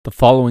The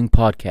following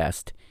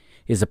podcast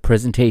is a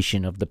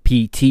presentation of the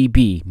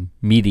PTB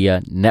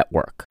Media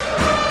Network.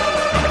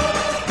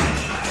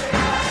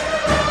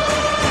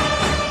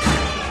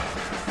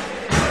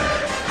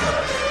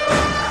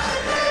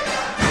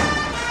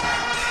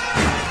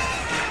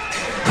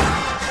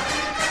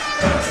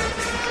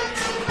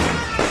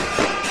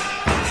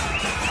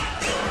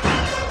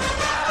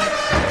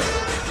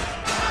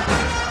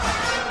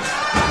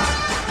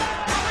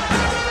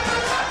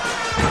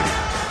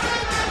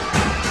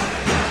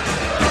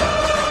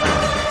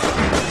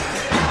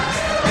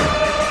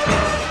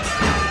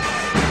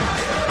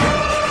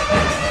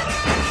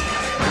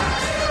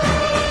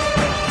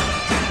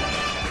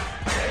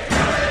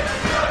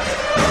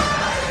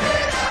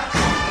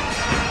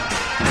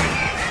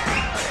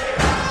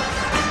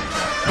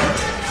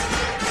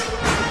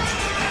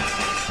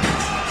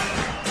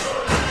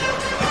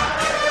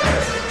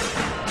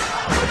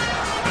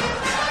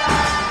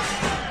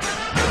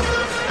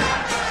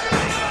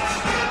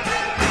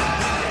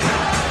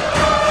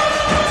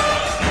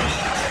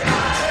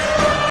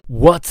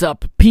 What's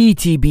up,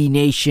 PTB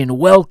Nation?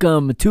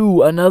 Welcome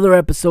to another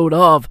episode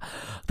of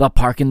the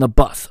Park in the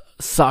Bus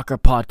Soccer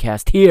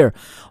Podcast here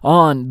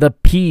on the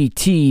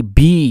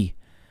PTB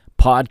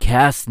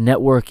Podcast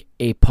Network,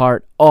 a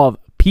part of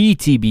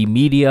PTB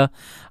Media.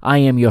 I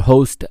am your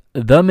host,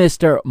 the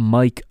Mr.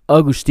 Mike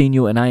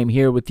Agustino, and I am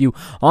here with you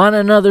on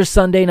another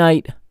Sunday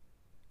night,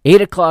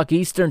 8 o'clock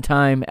Eastern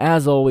Time,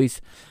 as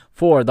always,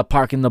 for the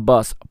Park in the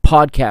Bus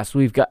podcast.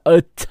 We've got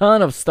a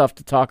ton of stuff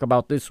to talk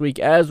about this week,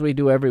 as we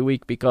do every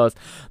week, because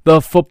the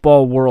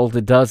football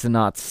world does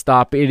not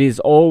stop. It is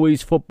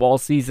always football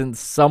season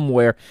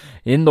somewhere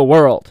in the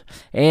world.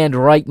 And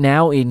right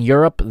now in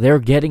Europe, they're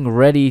getting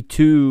ready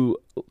to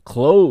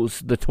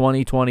close the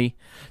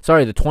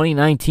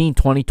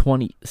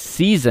 2019-2020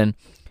 season.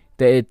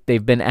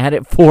 They've been at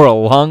it for a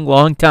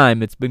long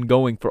time. It's been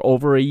going for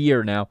over a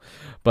year now.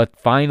 But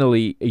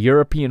finally,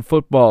 European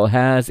football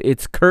has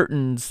its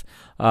curtains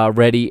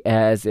ready,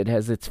 as it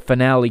has its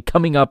finale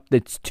coming up.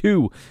 It's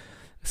two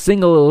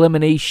single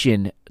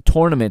elimination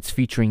tournaments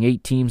featuring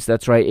 8 teams.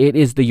 That's right. It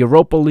is the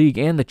Europa League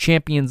and the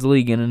Champions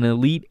League in an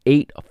Elite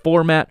 8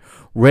 format,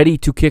 ready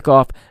to kick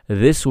off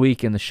this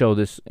week. In the show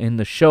this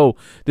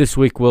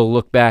week, we'll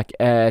look back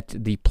at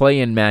the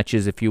play-in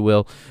matches, if you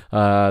will,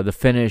 the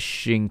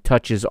finishing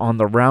touches on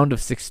the round of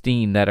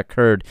 16 that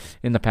occurred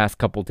in the past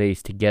couple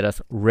days to get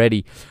us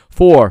ready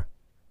for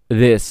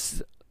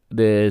this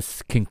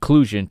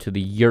conclusion to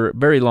the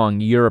very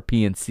long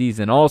European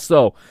season.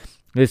 Also,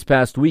 this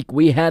past week,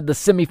 we had the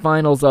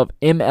semifinals of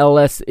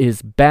MLS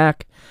is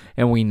back,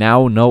 and we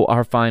now know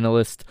our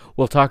finalists.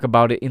 We'll talk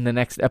about it in the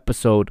next in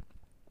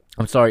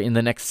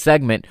the next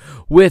segment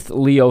with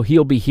Leo.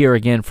 He'll be here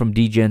again from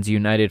DGens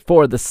United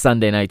for the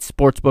Sunday Night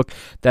Sportsbook.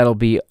 That'll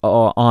be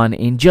on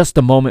in just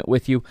a moment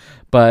with you.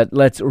 But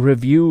let's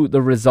review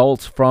the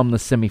results from the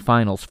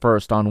semifinals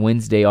first. On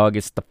Wednesday,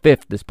 August the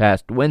 5th, this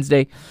past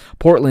Wednesday,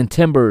 Portland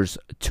Timbers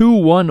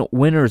 2-1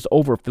 winners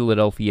over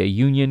Philadelphia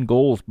Union.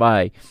 Goals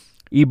by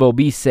Ibo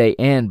Bise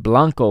and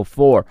Blanco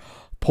for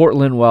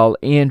Portland, while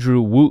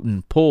Andrew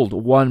Wooten pulled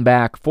one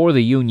back for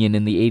the Union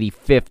in the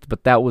 85th,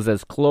 but that was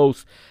as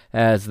close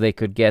as they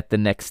could get the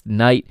next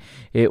night.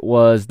 It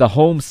was the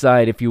home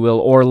side, if you will,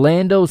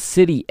 Orlando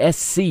City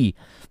SC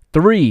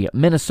 3,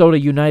 Minnesota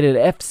United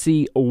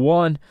FC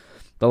 1.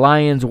 The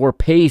Lions were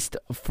paced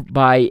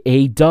by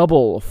a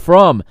double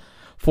from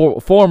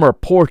former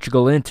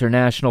Portugal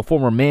international,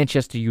 former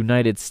Manchester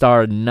United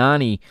star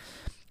Nani,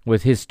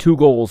 with his 2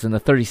 goals in the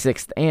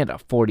 36th and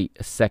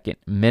 42nd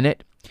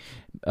minute.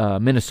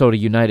 Minnesota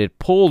United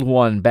pulled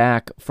one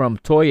back from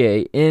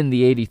Toye in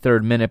the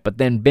 83rd minute, but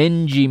then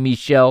Benji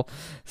Michel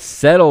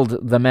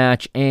settled the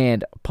match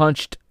and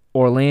punched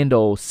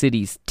Orlando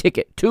City's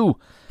ticket to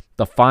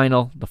the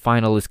final. The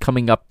final is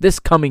coming up this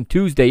coming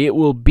Tuesday. It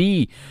will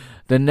be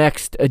the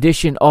next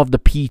edition of the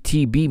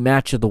PTB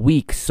Match of the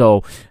Week.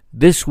 So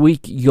this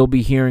week you'll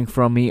be hearing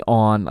from me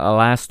on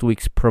last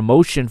week's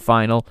promotion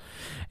final,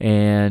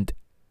 and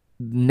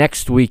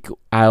next week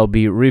I'll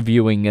be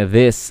reviewing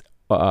this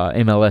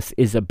MLS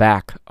is a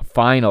back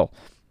final.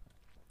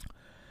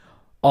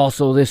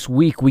 Also this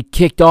week we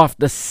kicked off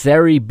the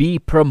Serie B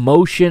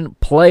promotion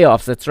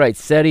playoffs. That's right,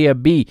 Serie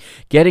B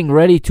getting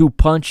ready to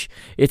punch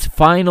its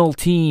final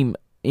team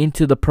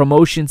into the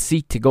promotion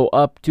seat to go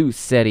up to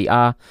Serie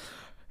A.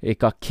 It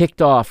got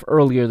kicked off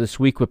earlier this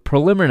week with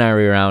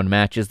preliminary round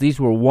matches. These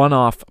were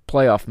one-off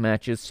playoff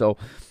matches, so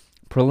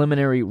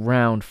preliminary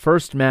round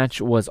first match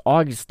was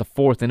August the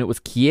 4th, and it was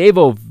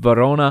Chievo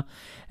Verona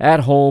at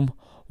home,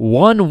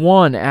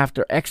 1-1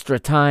 after extra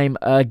time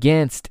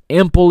against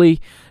Empoli.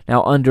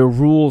 Now, under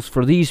rules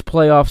for these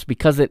playoffs,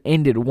 because it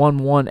ended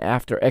 1-1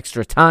 after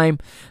extra time,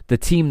 the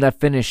team that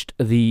finished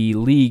the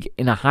league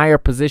in a higher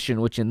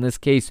position, which in this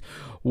case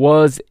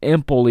was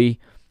Empoli,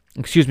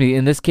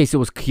 in this case it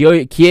was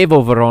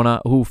Chievo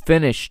Verona, who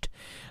finished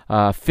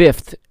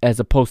 5th, as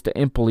opposed to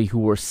Empoli, who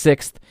were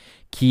 6th.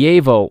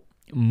 Chievo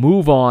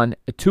move on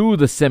to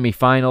the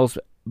semifinals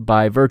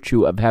by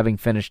virtue of having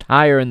finished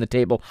higher in the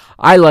table.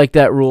 I like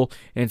that rule.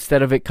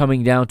 Instead of it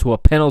coming down to a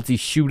penalty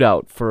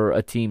shootout for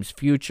a team's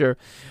future,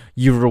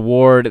 you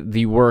reward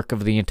the work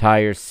of the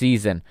entire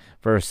season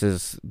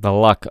versus the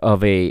luck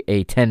of a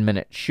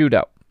 10-minute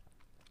shootout.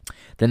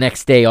 The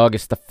next day,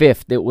 August the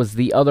 5th, it was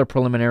the other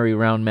preliminary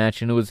round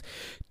match, and it was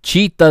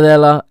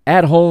Cittadella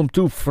at home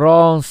to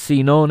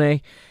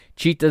Frosinone.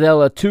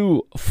 Cittadella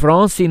 2,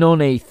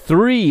 Frosinone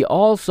 3,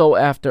 also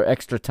after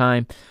extra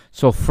time.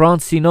 So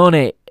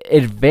Frosinone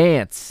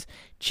advance.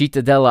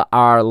 Cittadella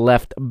are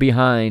left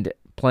behind,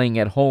 playing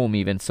at home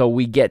even. So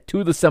we get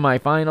to the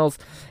semifinals,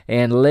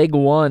 and leg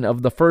one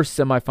of the first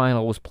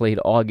semifinal was played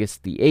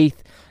August the 8th.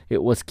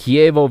 It was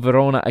Chievo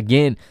Verona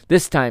again,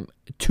 this time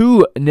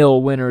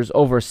 2-0 winners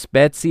over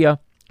Spezia.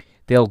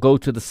 They'll go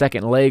to the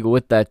second leg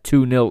with that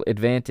 2-0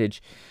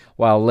 advantage,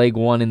 while leg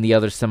one in the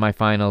other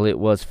semifinal, it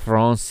was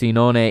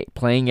Frosinone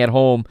playing at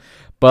home,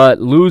 but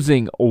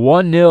losing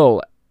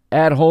 1-0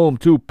 at home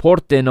to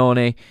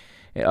Pordenone,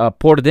 and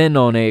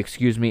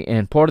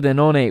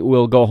Pordenone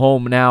will go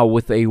home now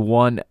with a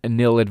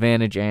 1-0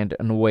 advantage and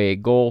an away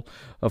goal.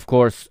 Of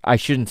course, I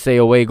shouldn't say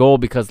away goal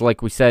because,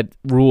 like we said,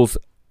 rules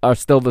are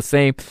still the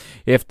same.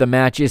 If the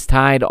match is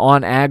tied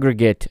on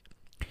aggregate,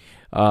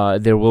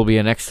 there will be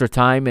an extra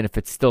time, and if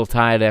it's still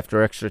tied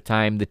after extra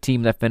time, the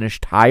team that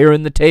finished higher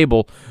in the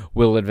table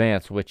will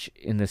advance, which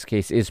in this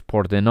case is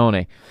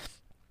Pordenone.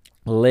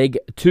 Leg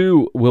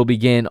 2 will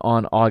begin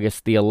on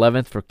August the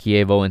 11th for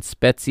Chievo and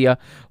Spezia,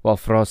 while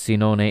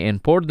Frosinone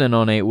and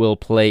Pordenone will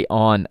play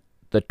on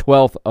the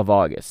 12th of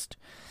August.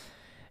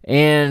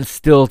 And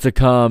still to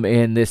come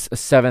in this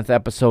 7th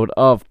episode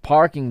of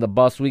Parking the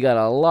Bus, we got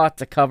a lot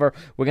to cover.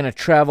 We're going to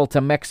travel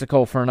to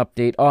Mexico for an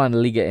update on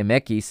Liga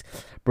MX.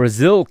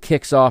 Brazil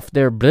kicks off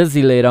their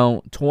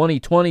Brasileirão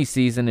 2020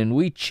 season, and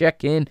we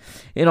check in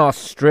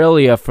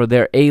Australia for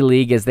their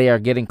A-League as they are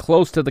getting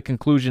close to the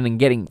conclusion and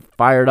getting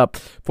fired up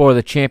for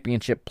the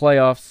championship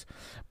playoffs.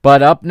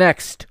 But up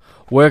next,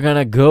 we're going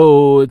to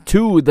go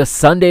to the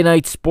Sunday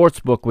Night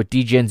Sportsbook with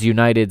DGens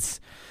United's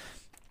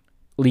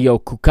Leo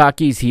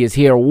Koukakis. He is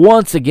here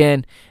once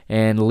again,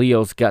 and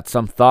Leo's got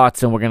some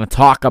thoughts, and we're going to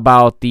talk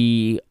about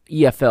the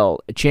EFL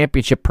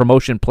Championship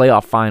Promotion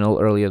Playoff Final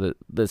earlier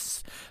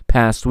this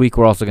past week.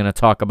 We're also going to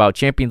talk about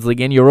Champions League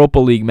and Europa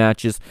League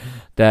matches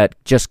that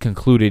just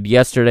concluded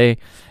yesterday,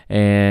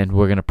 and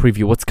we're going to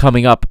preview what's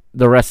coming up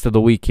the rest of the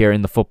week here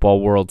in the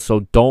football world.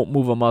 So don't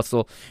move a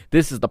muscle.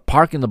 This is the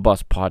Parking the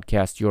Bus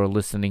podcast. You're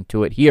listening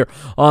to it here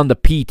on the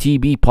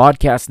PTB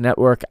Podcast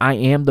Network. I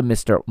am the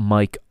Mr.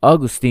 Mike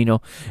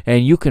Agostino,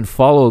 and you can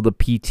follow the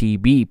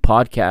PTB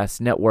Podcast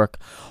Network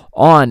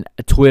on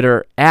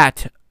Twitter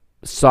at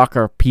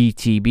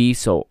SoccerPTB.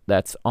 So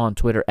that's on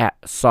Twitter at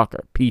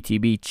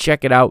SoccerPTB.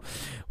 Check it out.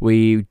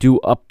 We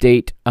do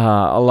update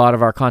a lot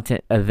of our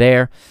content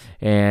there,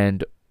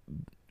 and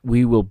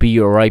we will be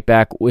right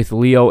back with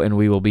Leo, and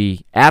we will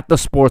be at the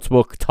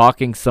sportsbook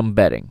talking some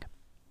betting.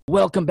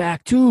 Welcome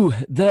back to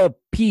the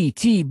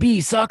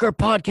PTB Soccer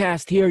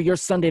Podcast here, your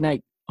Sunday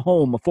night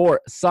home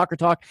for soccer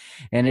talk,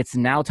 and it's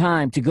now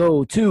time to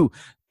go to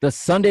the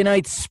Sunday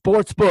Night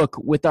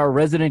Sportsbook with our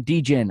resident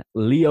DJ,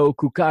 Leo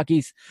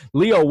Koukakis.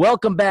 Leo,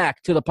 welcome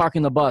back to the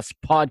Parking the Bus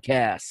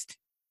podcast.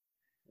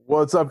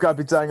 What's up,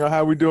 Capitano?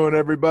 How we doing,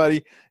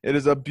 everybody? It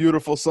is a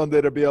beautiful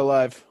Sunday to be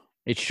alive.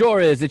 It sure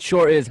is. It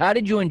sure is. How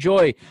did you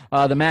enjoy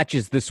the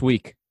matches this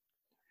week?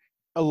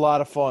 A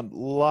lot of fun. A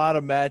lot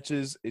of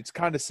matches. It's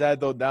kind of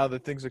sad, though, now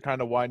that things are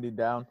kind of winding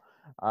down.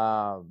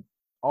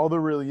 All there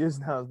really is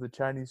now is the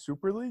Chinese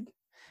Super League.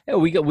 Yeah,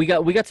 we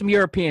got some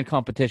European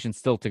competition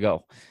still to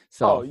go.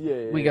 So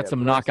we got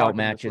some knockout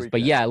matches.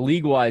 But yeah,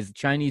 league-wise,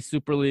 Chinese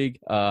Super League,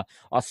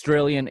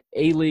 Australian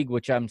A-League,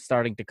 which I'm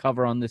starting to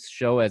cover on this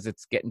show as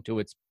it's getting to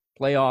its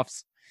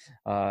playoffs.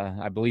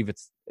 I believe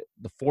it's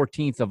the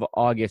 14th of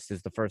August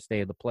is the first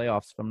day of the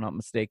playoffs, if I'm not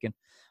mistaken.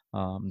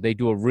 They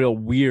do a real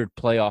weird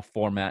playoff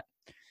format,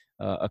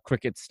 a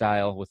cricket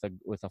style with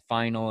a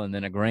final and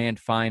then a grand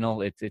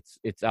final.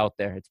 It's out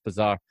there. It's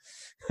bizarre.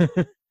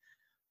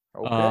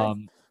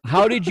 Okay.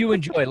 How did you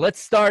enjoy? Let's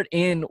start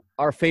in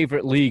our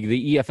favorite league,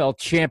 the EFL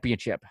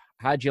Championship.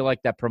 How'd you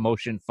like that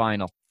promotion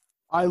final?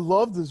 I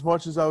loved as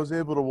much as I was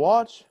able to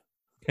watch.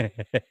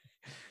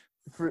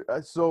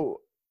 So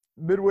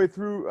midway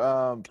through,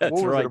 about the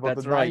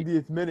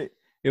 90th minute,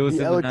 it was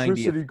the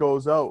electricity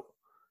goes out.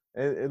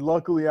 And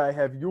luckily I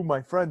have you,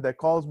 my friend, that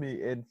calls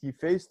me, and he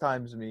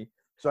FaceTimes me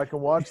so I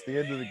can watch the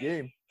end of the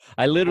game.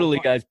 I literally,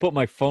 guys, put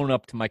my phone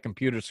up to my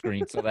computer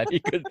screen so that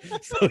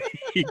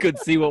he could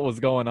see what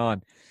was going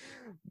on.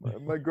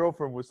 My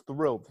girlfriend was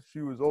thrilled. She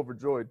was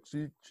overjoyed.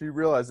 She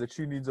realized that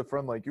she needs a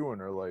friend like you in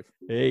her life.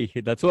 Hey,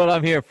 that's what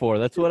I'm here for.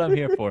 That's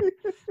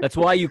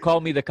why you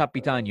call me the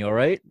Capitano,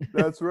 right?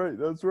 That's right,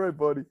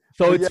 buddy.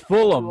 So it's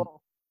Fulham.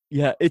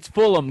 Yeah, it's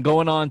Fulham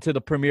going on to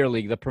the Premier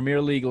League. The Premier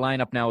League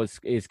lineup now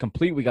is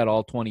complete. We got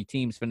all 20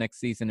 teams for next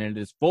season, and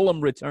it is Fulham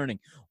returning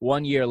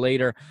 1 year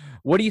later.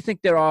 What do you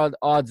think their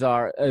odds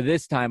are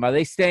this time? Are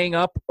they staying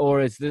up, or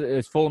is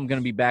Fulham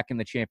going to be back in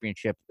the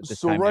championship this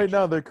So time right next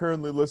now they're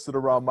currently listed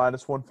around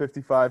minus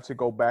 155 to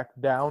go back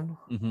down.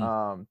 year?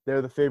 Mm-hmm.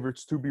 They're the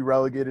favorites to be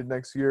relegated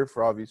next year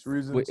for obvious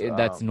reasons.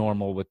 That's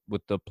normal with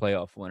the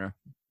playoff winner.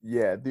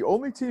 Yeah, the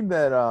only team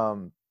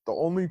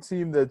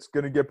that's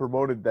going to get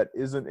promoted that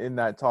isn't in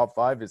that top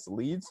 5 is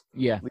Leeds.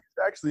 Yeah. Leeds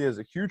actually has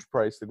a huge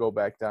price to go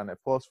back down at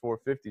plus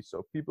 450.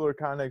 So people are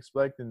kind of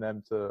expecting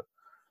them to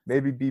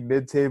maybe be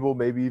mid-table,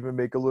 maybe even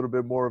make a little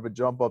bit more of a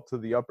jump up to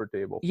the upper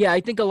table. Yeah, I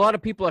think a lot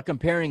of people are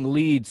comparing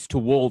Leeds to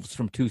Wolves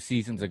from 2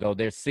 seasons ago.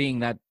 They're seeing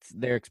that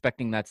they're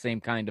expecting that same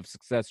kind of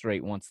success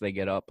rate once they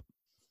get up.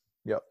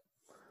 Yep.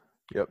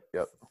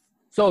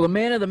 So the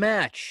man of the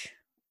match,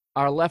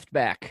 our left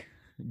back,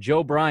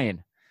 Joe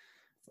Bryan.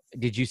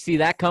 Did you see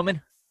that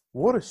coming?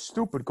 What a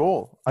stupid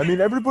goal. I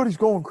mean, everybody's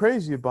going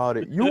crazy about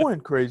it. You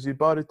went crazy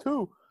about it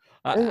too.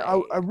 And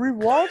I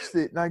rewatched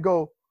it and I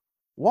go,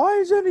 why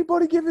is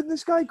anybody giving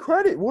this guy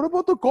credit? What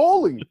about the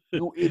goalie,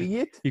 you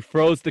idiot? He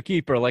froze the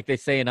keeper, like they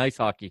say in ice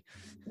hockey.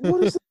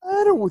 What is the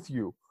matter with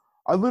you?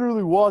 I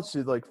literally watched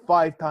it like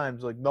 5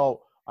 times. Like,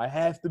 no, I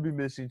have to be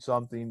missing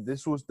something.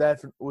 This was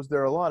definitely. Was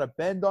there a lot of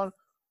bend on?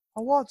 I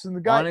watched and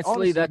the guy.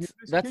 Honestly,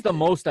 that's the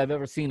most I've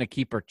ever seen a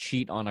keeper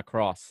cheat on a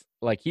cross.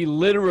 Like he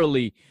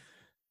literally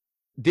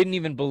didn't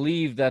even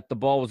believe that the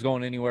ball was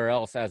going anywhere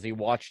else as he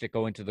watched it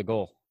go into the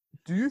goal.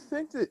 Do you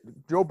think that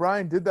Joe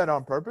Bryan did that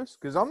on purpose?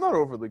 Because I'm not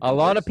overly convinced. A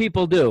lot of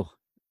people do.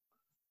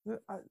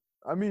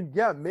 I mean,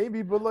 yeah,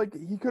 maybe, but like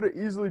he could have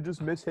easily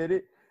just mishit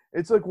it.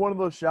 It's like one of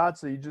those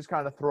shots that you just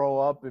kind of throw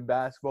up in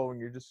basketball when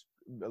you're just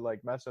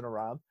like messing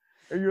around,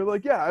 and you're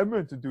like, yeah, I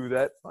meant to do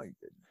that. Like,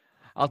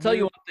 I'll tell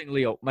you one thing,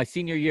 Leo. My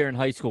senior year in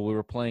high school, we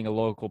were playing a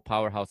local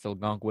powerhouse,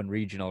 Algonquin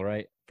Regional,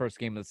 right? First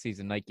game of the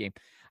season, night game.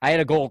 I had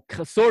a goal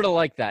sort of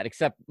like that,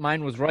 except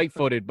mine was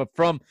right-footed, but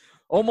from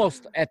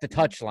almost at the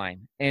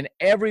touchline. And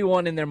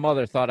everyone and their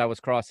mother thought I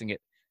was crossing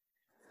it.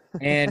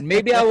 And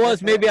maybe I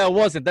was, maybe I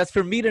wasn't. That's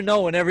for me to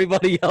know and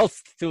everybody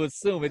else to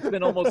assume. It's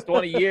been almost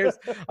 20 years.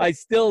 I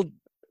still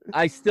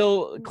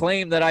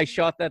claim that I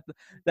shot that.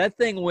 That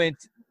thing went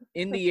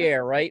in the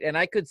air, right? And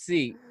I could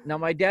see. Now,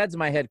 my dad's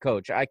my head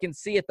coach. I can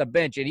see at the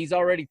bench, and he's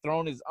already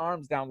thrown his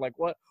arms down like,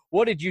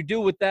 what did you do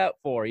with that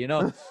for, you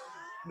know?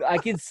 I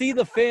can see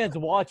the fans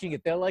watching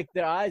it. They're like,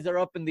 their eyes are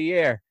up in the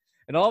air.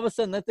 And all of a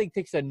sudden, that thing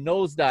takes a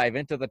nosedive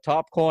into the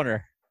top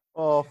corner.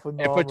 Oh,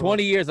 phenomenal. And for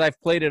 20 years,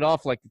 I've played it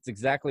off like it's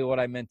exactly what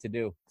I meant to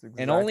do.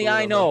 Exactly, and only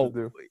I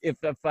know if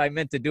I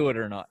meant to do it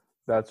or not.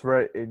 That's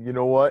right. And you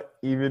know what?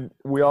 Even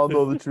we all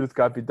know the truth,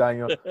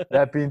 Capitano.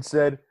 That being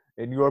said,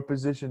 in your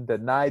position,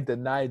 deny.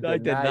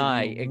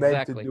 Exactly.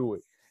 Meant to do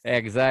it.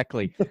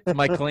 Exactly. It's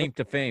my claim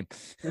to fame.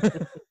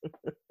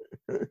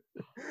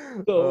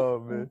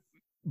 Oh, man.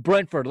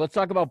 Brentford. Let's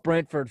talk about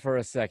Brentford for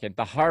a second.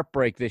 The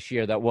heartbreak this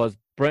year that was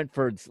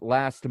Brentford's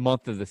last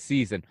month of the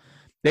season.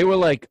 They were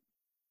like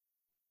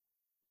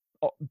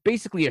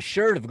basically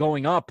assured of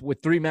going up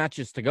with 3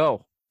 matches to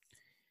go.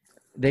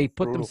 They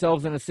put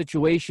themselves in a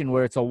situation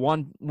where it's a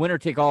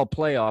winner-take-all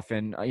playoff,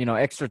 and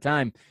extra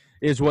time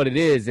is what it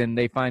is, and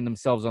they find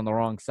themselves on the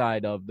wrong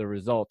side of the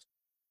result.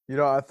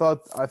 I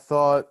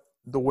thought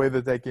the way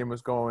that game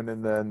was going,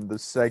 and then the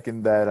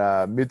second that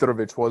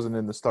Mitrovic wasn't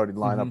in the starting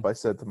lineup, I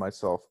said to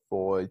myself,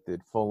 boy,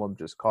 did Fulham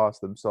just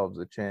cost themselves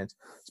a chance,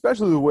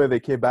 especially the way they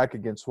came back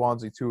against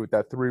Swansea, too, with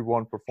that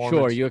 3-1 performance.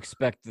 Sure, you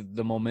expect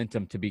the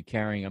momentum to be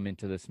carrying them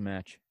into this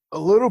match. A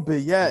little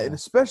bit, yeah, and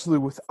especially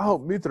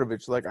without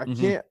Mitrovic. Like,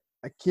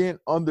 I can't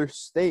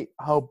understate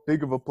how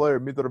big of a player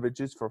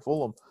Mitrovic is for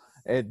Fulham.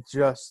 And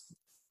just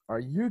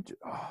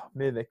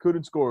they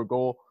couldn't score a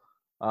goal.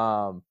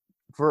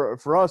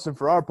 For us and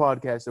for our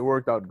podcast, it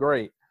worked out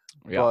great.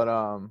 Yeah.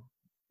 But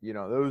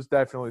there was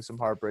definitely some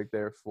heartbreak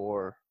there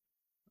for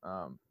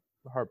him.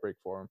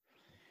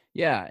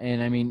 Yeah,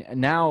 and I mean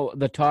now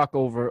the talk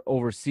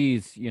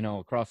overseas,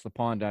 across the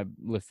pond, I've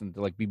listened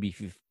to like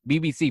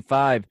BBC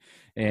 5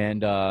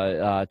 and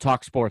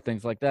TalkSport,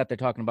 things like that. They're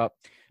talking about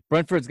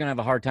Brentford's going to have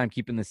a hard time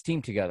keeping this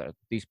team together.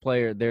 These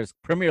players, there's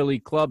Premier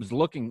League clubs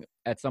looking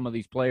at some of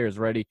these players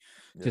ready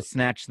to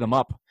snatch them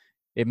up.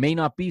 It may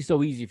not be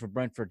so easy for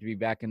Brentford to be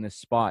back in this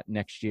spot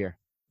next year.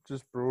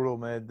 Just brutal,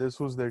 man. This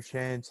was their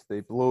chance.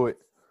 They blew it.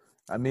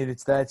 I mean,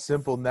 it's that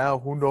simple now.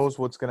 Who knows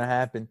what's going to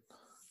happen?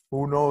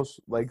 Who knows?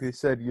 Like they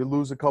said, you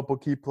lose a couple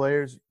key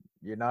players,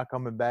 you're not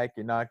coming back.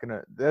 You're not going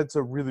to – that's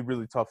a really,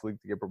 really tough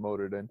league to get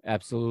promoted in.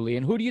 Absolutely.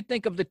 And who do you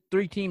think of the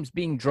 3 teams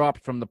being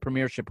dropped from the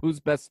Premiership? Who's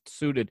best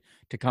suited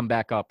to come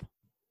back up?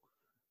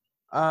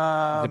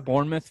 Is it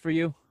Bournemouth for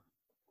you?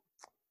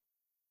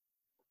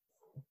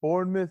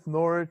 Bournemouth,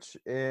 Norwich,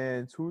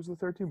 and who's the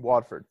third team?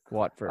 Watford.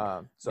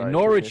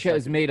 Norwich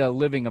has made a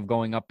living of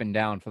going up and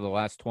down for the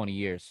last 20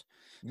 years.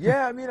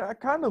 Yeah, I mean, I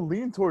kind of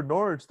lean toward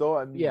Norwich, though.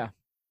 I mean,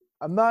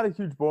 I'm not a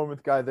huge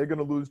Bournemouth guy. They're going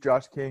to lose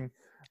Josh King,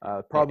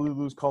 probably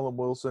lose Colin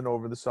Wilson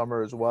over the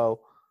summer as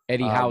well.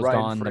 Eddie Howe's Ryan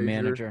gone, Fraser. the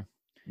manager.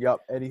 Yep,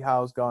 Eddie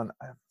Howe's gone.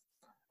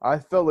 I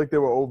felt like they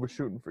were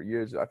overshooting for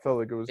years. I felt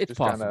like it was It's just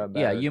kind possible. of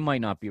Yeah, you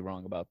might not be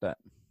wrong about that.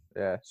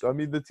 Yeah. So I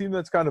mean, the team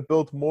that's kind of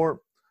built more.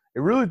 It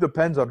really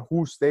depends on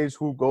who stays,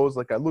 who goes.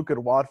 Like I look at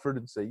Watford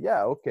and say,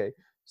 yeah, okay,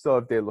 still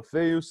have De La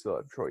Feu, still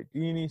have Troy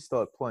Deeney,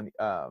 still have plenty.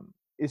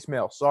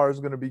 Ismail Sarr is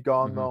going to be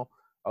gone though.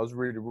 I was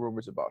reading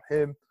rumors about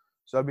him.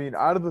 So I mean,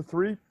 out of the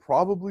three,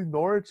 probably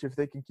Norwich if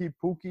they can keep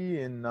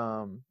Pookie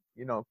and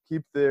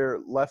keep their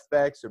left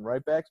backs and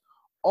right backs.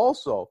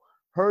 Also,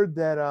 heard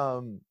that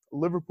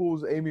Liverpool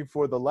was aiming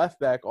for the left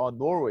back on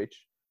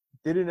Norwich,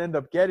 didn't end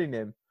up getting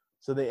him,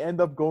 so they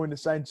end up going to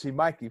sign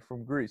Simaki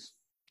from Greece.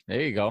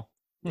 There you go.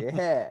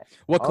 Yeah.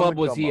 What club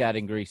was he at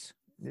in Greece?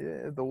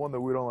 Yeah, the one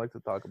that we don't like to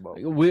talk about.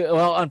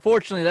 Well,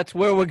 unfortunately, that's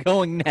where we're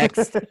going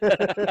next.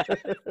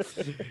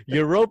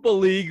 Europa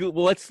League.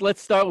 Well,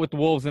 let's start with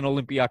Wolves and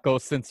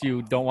Olympiacos since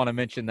you don't want to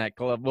mention that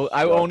club. Well,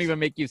 I won't even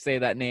make you say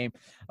that name.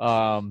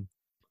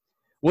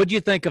 What do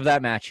you think of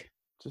that match?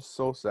 Just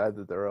so sad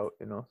that they're out.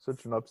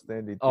 Such an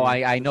upstanding team. Oh,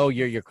 I know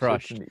you're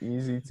crushed. Such an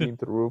easy team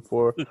to root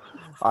for.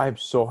 I'm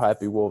so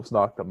happy Wolves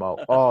knocked them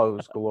out. Oh, it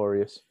was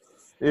glorious.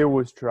 It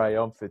was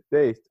triumphant.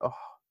 It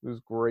was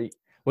great.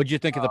 What did you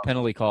think of the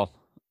penalty call?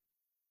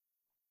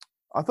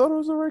 I thought it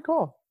was the right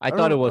call. I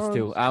thought it was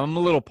too. I'm a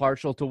little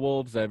partial to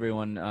Wolves.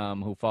 Everyone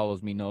who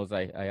follows me knows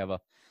I have a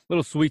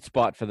little sweet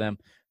spot for them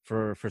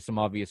for some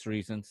obvious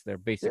reasons. They're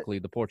basically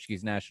the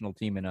Portuguese national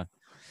team in a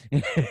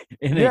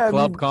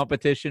club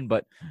competition.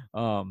 But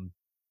and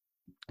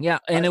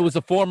it was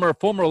a former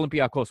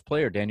Olympiacos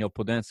player, Daniel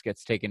Podence,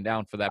 gets taken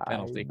down for that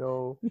penalty. I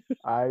know.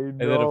 And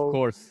then of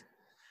course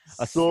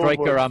a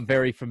striker I'm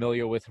very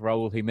familiar with,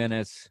 Raul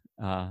Jimenez,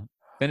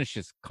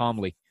 finishes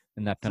calmly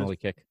in that penalty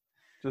kick.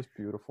 Just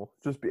beautiful.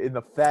 In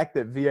the fact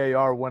that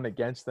VAR went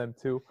against them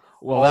too.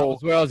 Well, that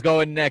was where I was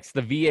going next.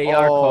 The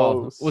VAR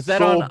call was that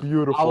so on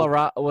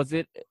beautiful. Was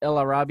it El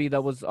Arabi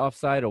that was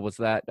offside, or was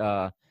that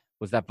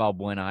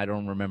Valbuena? I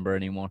don't remember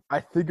anymore. I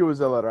think it was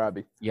El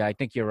Arabi. Yeah, I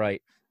think you're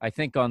right. I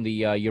think on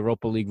the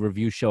Europa League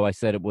review show I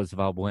said it was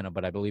Valbuena,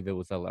 but I believe it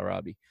was El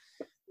Arabi.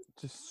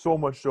 Just so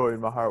much joy in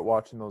my heart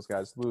watching those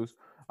guys lose.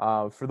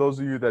 For those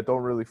of you that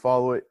don't really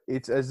follow it,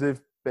 it's as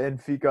if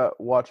Benfica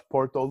watched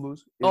Porto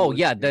lose.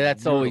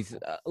 That's always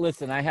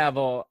listen, I have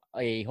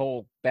a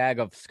whole bag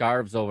of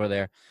scarves over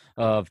there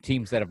of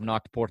teams that have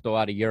knocked Porto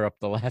out of Europe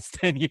the last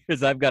 10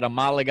 years. I've got a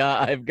Malaga,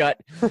 I've got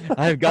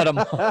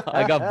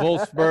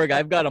Wolfsburg,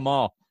 I've got them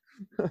all.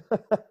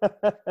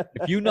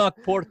 If you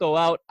knock Porto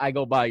out, I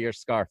go buy your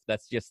scarf.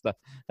 That's just the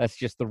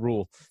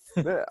rule.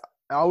 Yeah,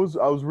 I was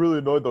really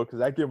annoyed though because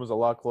that game was a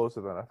lot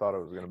closer than I thought it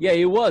was going to be. Yeah,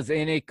 it was,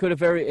 and it could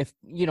have if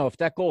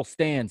that goal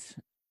stands,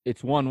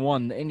 it's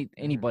 1-1.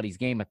 Anybody's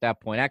game at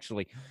that point.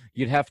 Actually,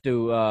 you'd have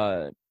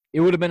to.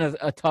 It would have been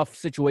a tough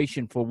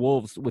situation for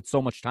Wolves with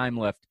so much time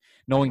left,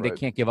 knowing they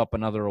can't give up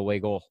another away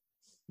goal.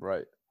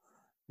 Right.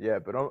 Yeah,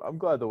 but I'm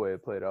glad the way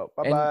it played out.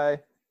 Bye-bye.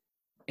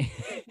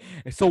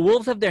 So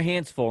Wolves have their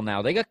hands full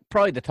now. They got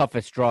probably the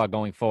toughest draw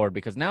going forward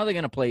because now they're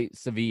going to play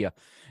Sevilla.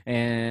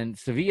 And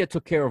Sevilla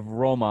took care of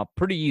Roma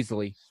pretty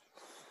easily.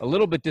 A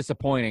little bit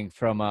disappointing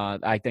from,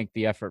 I think,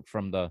 the effort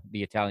from the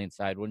Italian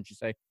side, wouldn't you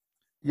say?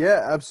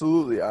 Yeah,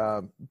 absolutely.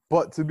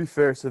 But to be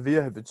fair,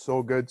 Sevilla have been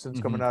so good since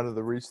coming out of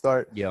the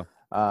restart. Yeah.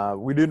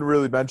 We didn't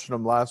really mention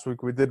them last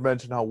week. We did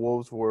mention how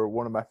Wolves were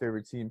one of my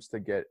favorite teams to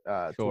get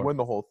to win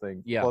the whole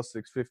thing, plus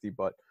 650.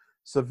 But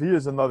Sevilla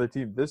is another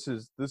team. This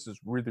is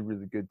really,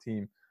 really good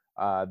team.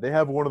 They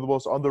have one of the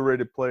most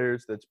underrated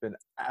players that's been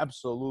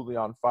absolutely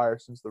on fire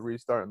since the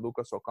restart, and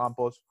Lucas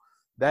Ocampos.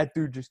 That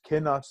dude just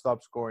cannot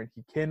stop scoring.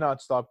 He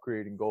cannot stop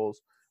creating goals.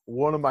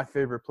 One of my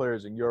favorite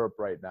players in Europe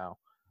right now.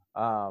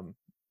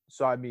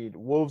 So, I mean,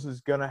 Wolves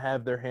is going to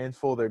have their hands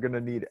full. They're going to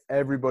need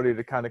everybody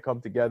to kind of come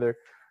together.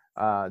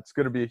 It's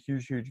going to be a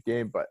huge, huge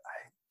game, but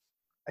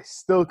I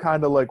still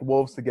kind of like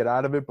Wolves to get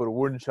out of it, but it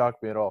wouldn't shock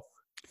me at all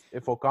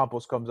if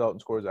Ocampos comes out and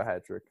scores a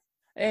hat trick.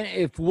 And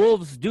if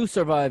Wolves do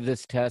survive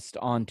this test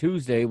on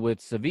Tuesday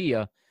with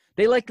Sevilla,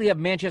 they likely have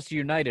Manchester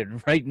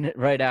United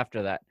right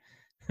after that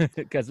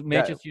because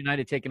Manchester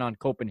United taking on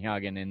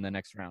Copenhagen in the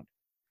next round.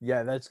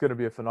 Yeah, that's going to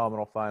be a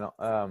phenomenal final.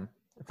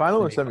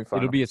 Final or semifinal?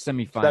 It'll be a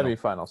semifinal.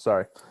 Semifinal,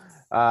 sorry.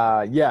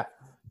 Yeah,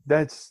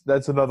 that's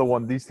another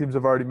one. These teams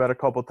have already met a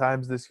couple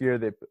times this year.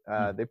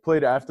 They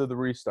played after the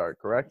restart,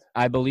 correct?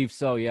 I believe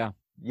so, yeah.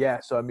 Yeah,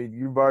 so I mean,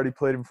 you've already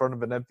played in front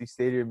of an empty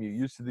stadium. You're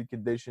used to the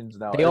conditions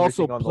now. They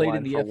also played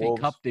in the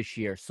FA Cup this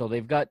year, so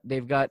they've got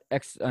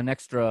an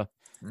extra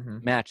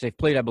match. They've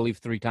played, I believe,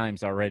 3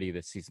 times already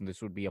this season.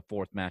 This would be a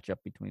 4th matchup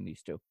between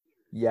these two.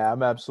 Yeah,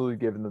 I'm absolutely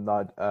giving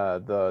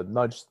the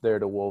nudge there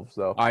to Wolves,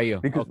 though. Are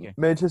you? Because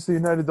Manchester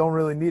United don't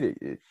really need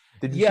it.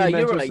 Did you see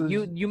you're right.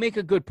 You make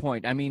a good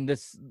point. I mean,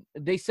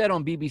 they said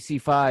on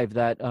BBC 5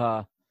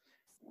 that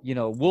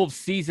Wolves'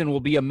 season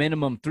will be a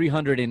minimum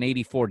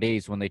 384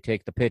 days when they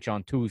take the pitch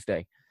on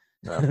Tuesday,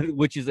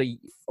 which is a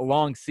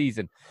long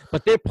season.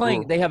 But they're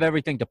playing. They have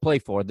everything to play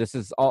for. This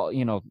is all.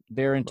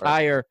 Their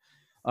entire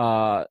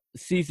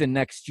season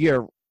next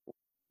year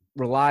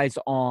relies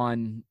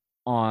on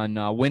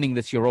on winning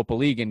this Europa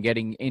League and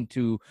getting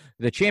into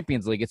the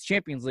Champions League. It's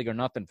Champions League or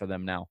nothing for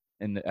them now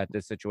at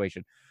this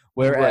situation.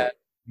 Whereas Right.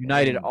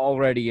 United And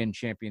already in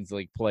Champions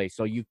League play.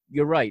 So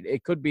you're right.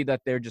 It could be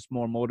that they're just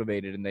more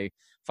motivated and they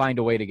find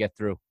a way to get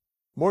through.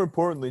 more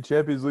importantly,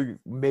 Champions League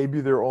may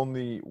be their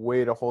only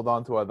way to hold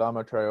on to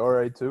Adama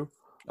Traore too.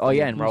 Oh,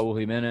 yeah, and Raul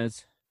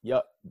Jimenez.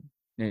 Yep.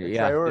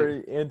 Yeah,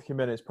 Traore and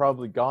Jimenez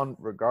probably gone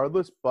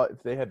regardless, but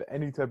if they have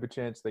any type of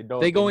chance, they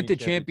don't. they go into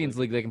Champions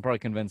League, they can probably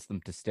convince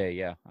them to stay.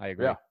 Yeah, I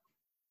agree.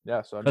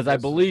 Yeah. So Because I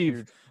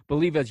believe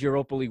as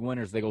Europa League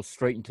winners, they go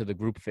straight into the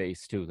group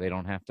phase too. They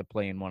don't have to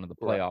play in one of the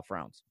playoff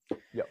rounds.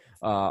 Yep.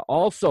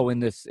 Also in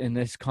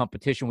this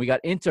competition, we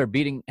got Inter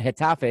beating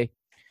Getafe.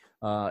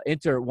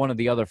 Inter, one of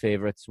the other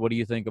favorites. What do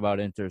you think about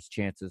Inter's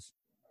chances?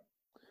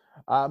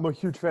 I'm a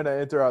huge fan of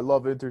Inter. I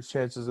love Inter's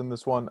chances in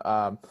this one.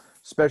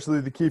 Especially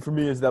the key for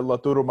me is that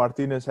Lautaro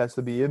Martinez has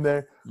to be in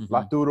there.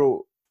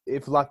 Mhm.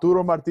 If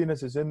Lautaro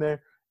Martinez is in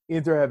there,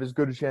 Inter have as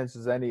good a chance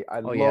as any. I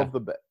love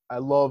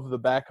the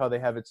back, how they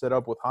have it set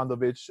up with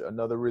Handovic,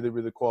 another really,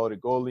 really quality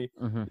goalie,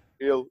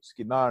 Bill,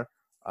 Skinar,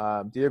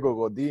 Diego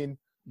Godin.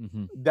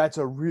 That's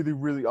a really,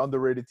 really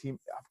underrated team.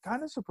 I'm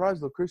kind of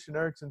surprised, though, Christian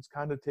Eriksen's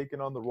kind of taken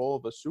on the role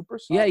of a super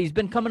sub. Yeah, he's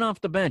been coming off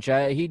the bench.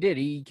 He did.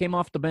 He came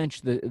off the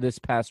bench this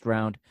past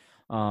round.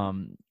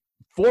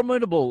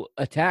 Formidable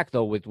attack,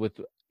 though, with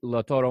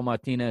Lautaro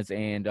Martinez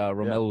and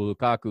Romelu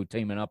Lukaku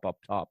teaming up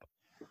top.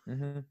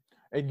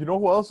 And you know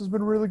who else has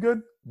been really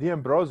good?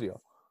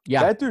 D'Ambrosio.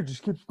 Yeah. That dude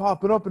just keeps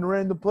popping up in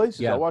random places.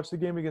 Yeah. I watched the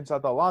game against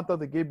Atalanta,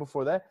 the game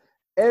before that.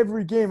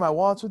 Every game I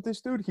watch with this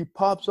dude, he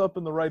pops up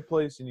in the right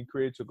place and he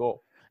creates a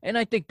goal. And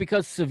I think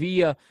because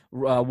Sevilla,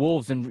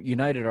 Wolves, and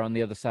United are on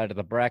the other side of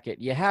the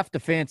bracket, you have to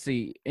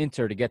fancy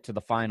Inter to get to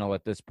the final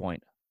at this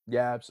point.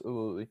 Yeah,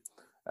 absolutely.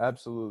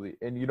 Absolutely.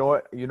 And you know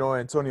what?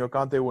 Antonio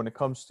Conte, when it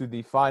comes to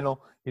the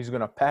final, he's going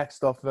to pack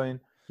stuff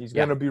in. He's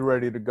going to be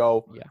ready to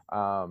go.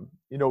 Yeah.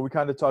 We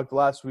kind of talked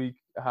last week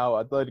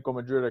how Atletico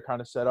Madrid are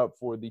kind of set up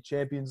for the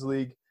Champions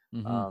League.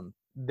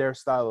 Their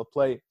style of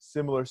play,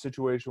 similar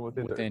situation with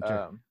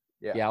Inter.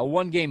 Yeah, a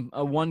one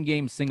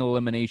game single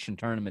elimination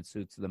tournament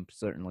suits them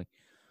certainly.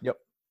 Yep.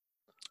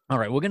 All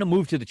right, we're going to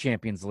move to the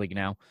Champions League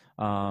now.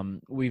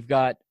 We've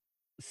got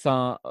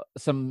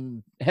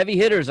some heavy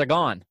hitters are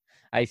gone.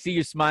 I see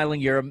you smiling.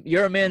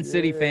 You're a Man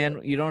City fan.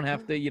 You don't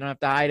have to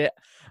hide it.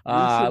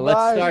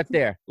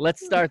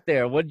 Let's start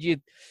there.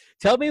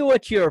 Tell me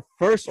what your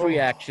first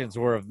reactions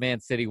were of Man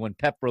City when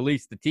Pep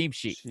released the team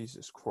sheet?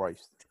 Jesus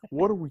Christ.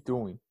 What are we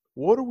doing?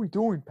 What are we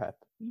doing, Pep?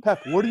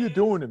 Pep, what are you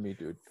doing to me,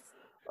 dude?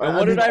 And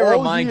what did I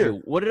remind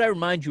you? What did I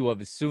remind you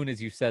of as soon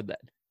as you said that?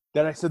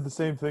 That I said the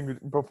same thing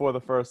before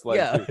the first leg.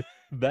 Yeah,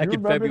 back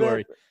in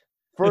February.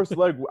 First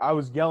leg, I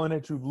was yelling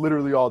at you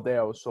literally all day.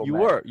 I was so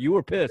mad. You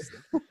were pissed.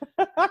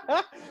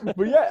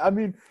 But yeah, I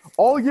mean,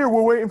 all year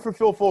we're waiting for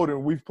Phil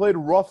Foden. We've played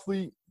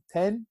roughly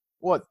 10,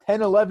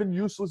 11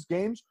 useless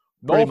games.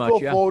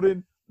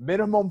 Foden,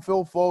 minimum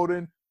Phil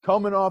Foden,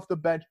 coming off the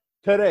bench.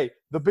 Today,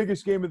 the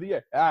biggest game of the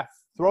year.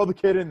 Throw the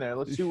kid in there.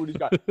 Let's see what he's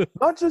got.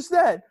 Not just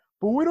that,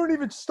 but we don't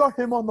even start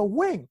him on the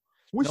wing.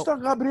 We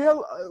start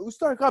Gabriel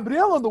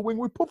on the wing.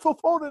 We put Phil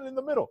Foden in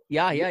the middle.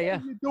 Yeah. What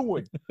are you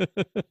doing?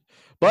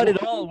 But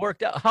it all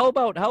worked out. How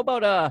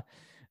about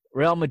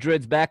Real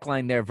Madrid's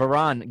backline there?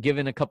 Varane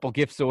giving a couple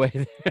gifts away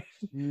there.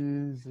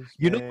 Jesus,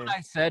 you know what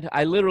I said?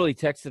 I literally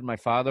texted my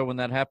father when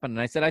that happened,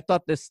 and I said, I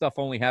thought this stuff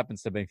only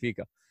happens to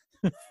Benfica.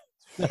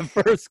 The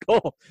first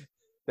goal.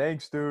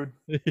 Thanks, dude.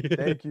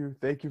 Thank you.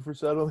 Thank you for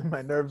settling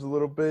my nerves a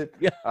little bit.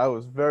 Yeah. I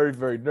was very,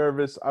 very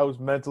nervous. I was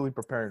mentally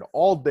preparing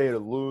all day to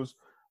lose.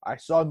 I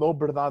saw no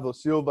Bernardo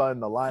Silva in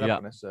the lineup,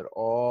 and I said,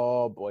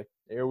 oh, boy,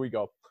 here we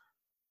go.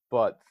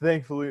 But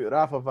thankfully,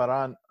 Rafa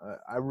Varane,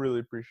 I really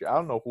appreciate it. I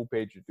don't know who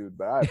paid you, dude,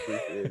 but I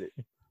appreciate it.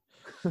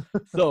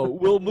 So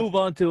we'll move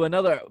on to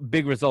another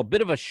big result,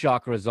 bit of a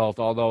shock result,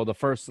 although the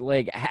first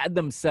leg had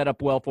them set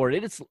up well for it.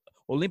 It is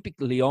Olympique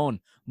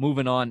Lyon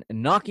moving on,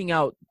 knocking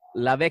out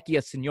La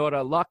Vecchia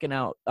Signora, knocking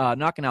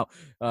out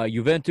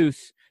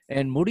Juventus,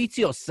 and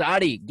Maurizio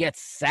Sarri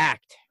gets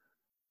sacked.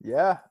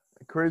 Yeah.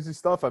 Crazy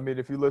stuff. I mean,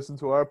 if you listen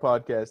to our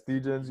podcast,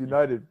 DJs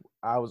United,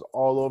 I was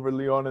all over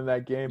Lyon in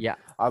that game. Yeah.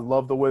 I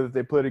love the way that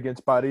they played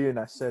against Paris, and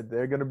I said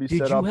they're going to be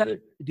set up.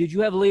 Did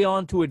you have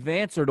Lyon to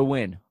advance or to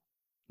win?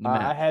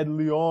 I had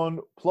Lyon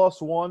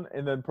 +1,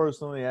 and then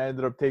personally, I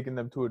ended up taking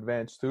them to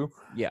advance too.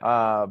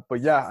 Yeah.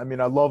 But yeah, I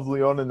mean, I loved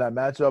Lyon in that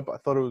matchup. I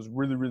thought it was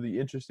really, really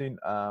interesting.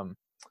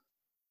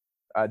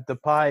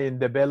 Depay and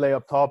Dembele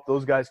up top;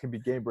 those guys can be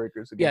game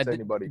breakers against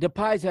anybody.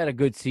 Depay's had a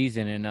good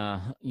season, and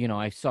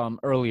I saw him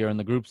earlier in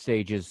the group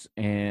stages,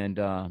 and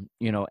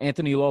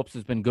Anthony Lopes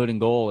has been good in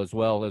goal as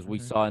well as we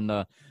saw in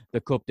the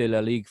Coupe de la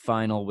Ligue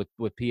final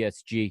with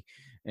PSG.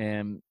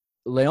 And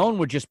Leon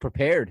were just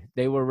prepared;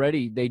 they were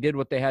ready. They did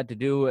what they had to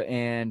do.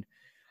 And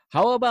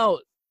how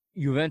about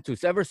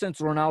Juventus? Ever since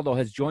Ronaldo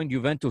has joined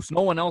Juventus,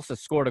 no one else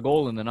has scored a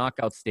goal in the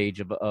knockout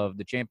stage of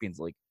the Champions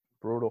League.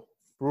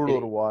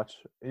 Brutal to watch.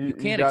 You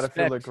gotta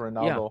feel like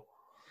Ronaldo.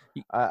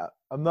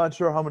 I'm not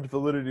sure how much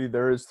validity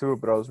there is to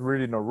it, but I was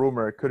reading a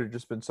rumor. It could have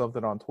just been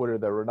something on Twitter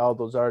that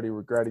Ronaldo's already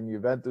regretting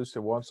Juventus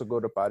and wants to go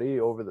to Paris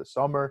over the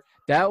summer.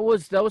 That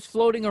was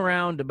floating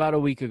around about a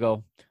week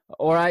ago.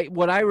 Or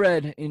what I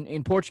read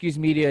in Portuguese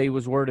media, he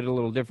was worded a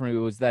little differently.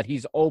 It was that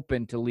he's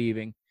open to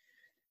leaving,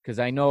 because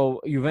I know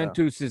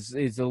Juventus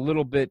is a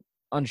little bit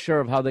unsure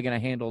of how they're going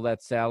to handle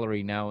that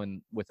salary now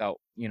and without,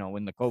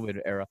 in the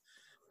COVID era.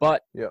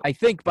 But I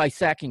think by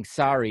sacking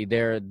Sarri,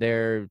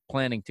 they're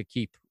planning to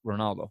keep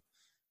Ronaldo.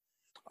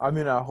 I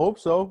mean, I hope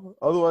so.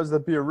 Otherwise,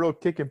 that'd be a real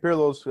kick in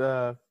Pirlo's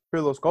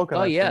coconuts.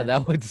 Oh yeah,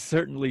 that would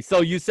certainly.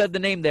 So you said the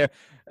name there,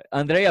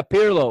 Andrea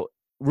Pirlo.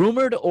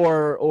 Rumored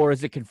or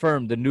is it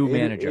confirmed? The new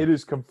manager. It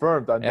is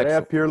confirmed.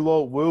 Andrea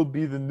Pirlo will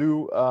be the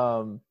new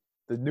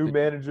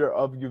manager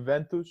of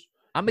Juventus.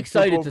 I'm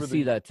excited to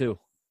see that too.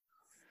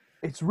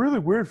 It's really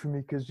weird for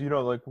me because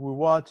like we're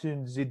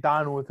watching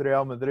Zidane with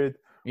Real Madrid.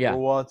 Yeah. We're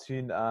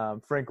watching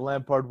Frank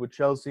Lampard with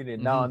Chelsea,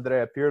 and now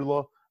Andrea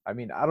Pirlo. I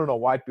mean, I don't know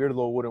why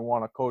Pirlo wouldn't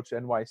want to coach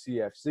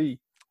NYCFC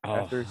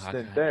after his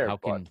stint there.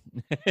 But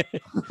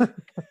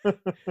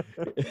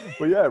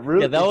yeah,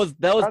 really. Yeah, that was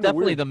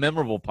definitely weird. The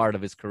memorable part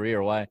of his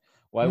career. Why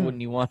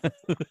wouldn't you want to?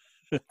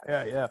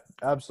 Yeah,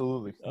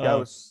 absolutely. That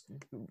was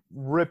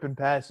ripping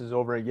passes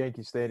over at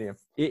Yankee Stadium.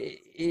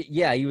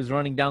 Yeah, he was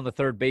running down the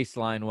third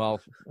baseline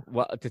while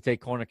to take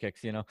corner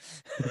kicks. Man,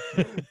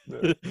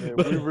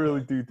 we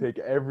really do take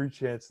every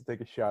chance to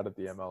take a shot at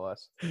the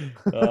MLS.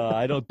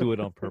 I don't do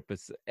it on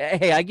purpose.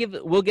 Hey,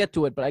 we'll get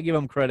to it, but I give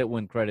him credit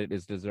when credit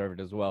is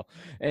deserved as well.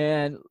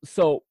 And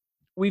so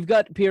we've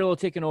got Pirlo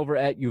taking over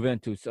at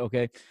Juventus.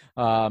 Okay,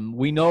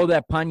 we know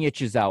that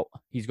Pjanic is out;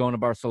 he's going to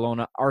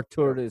Barcelona.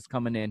 Artur is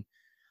coming in.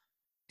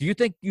 Do you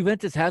think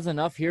Juventus has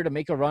enough here to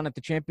make a run at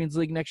the Champions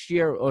League next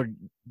year, or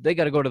they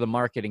got to go to the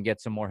market and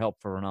get some more help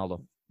for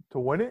Ronaldo to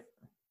win it?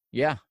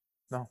 Yeah,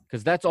 no,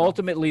 because that's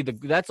ultimately what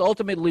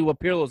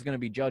Pirlo is going to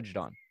be judged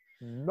on.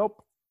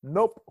 Nope.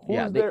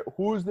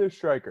 Who's their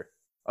striker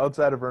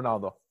outside of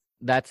Ronaldo?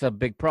 That's a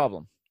big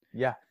problem.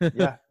 Yeah.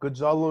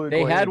 Gonzalo.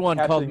 They had one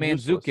called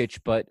Mandzukic,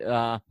 but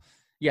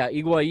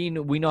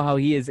Higuain. We know how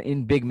he is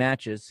in big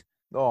matches.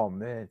 Oh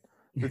man.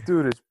 The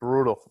dude is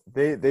brutal.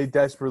 They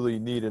desperately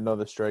need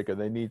another striker.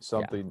 They need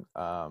something.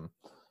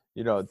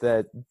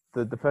 That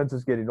the defense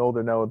is getting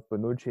older now with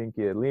Bonucci and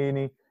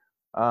Chiellini.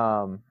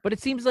 But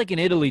it seems like in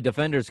Italy,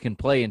 defenders can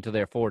play into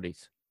their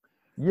 40s.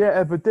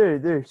 Yeah, but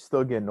they're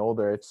still getting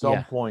older. At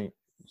some point,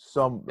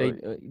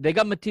 they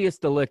got Matthias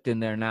de Ligt in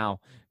there now.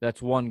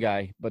 That's one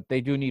guy, but they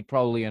do need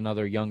probably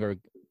another younger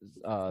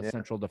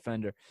central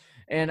defender.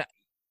 And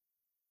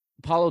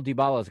Paulo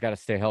Dybala's got to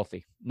stay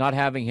healthy. Not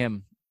having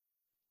him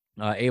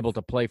able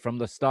to play from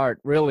the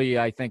start really,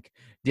 I think,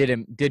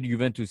 did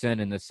Juventus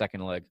in this second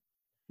leg.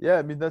 Yeah,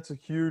 I mean, that's a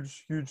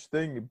huge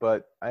thing,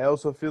 but I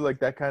also feel like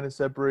that kind of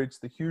separates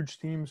the huge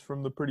teams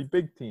from the pretty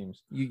big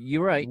teams.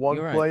 You're right. One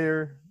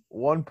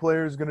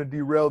player is going to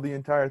derail the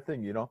entire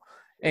thing,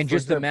 And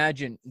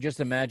imagine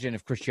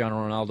if Cristiano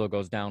Ronaldo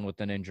goes down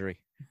with an injury.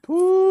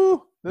 The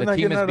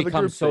team has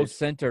become so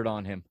centered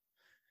on him.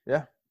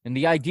 Yeah. And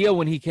the idea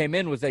when he came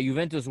in was that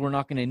Juventus were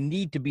not going to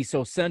need to be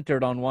so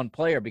centered on one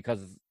player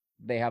because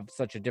they have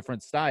such a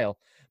different style,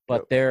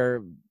 but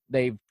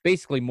they've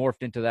basically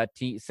morphed into that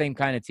same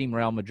kind of team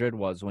Real Madrid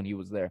was when he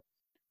was there.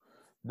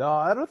 No,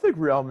 I don't think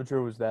Real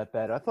Madrid was that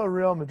bad. I thought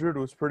Real Madrid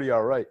was pretty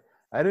all right.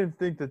 I didn't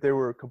think that they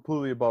were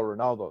completely about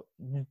Ronaldo.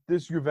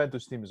 This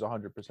Juventus team is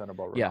 100%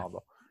 about Ronaldo.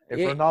 Yeah. If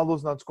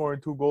Ronaldo's not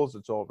scoring 2 goals,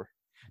 it's over.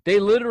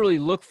 They literally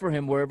look for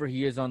him wherever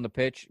he is on the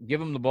pitch,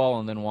 give him the ball,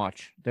 and then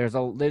watch. That's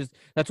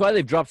why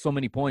they've dropped so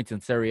many points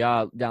in Serie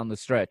A down the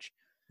stretch.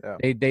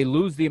 Yeah. They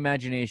lose the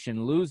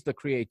imagination, lose the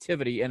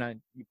creativity,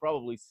 and you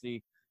probably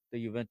see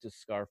the Juventus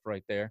scarf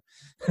right there.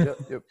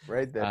 Yep,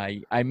 right there.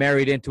 I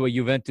married into a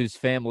Juventus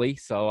family,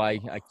 so I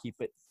keep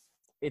it.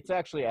 It's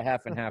actually a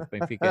half and half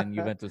Benfica and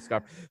Juventus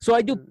scarf. So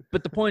I do,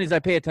 but the point is I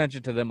pay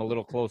attention to them a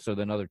little closer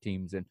than other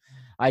teams, and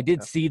I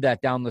did see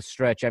that down the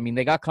stretch. I mean,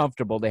 they got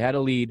comfortable. They had a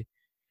lead.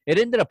 It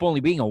ended up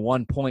only being a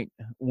 1-point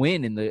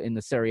win in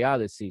the Serie A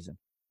this season.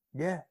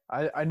 Yeah,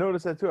 I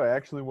noticed that too. I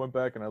actually went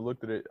back and I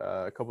looked at it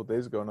a couple of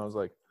days ago, and I was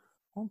like,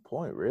 1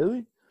 point,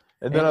 really?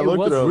 And then I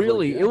looked at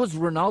it. It was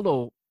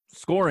Ronaldo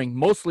scoring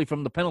mostly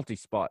from the penalty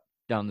spot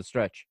down the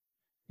stretch.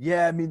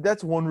 Yeah, I mean,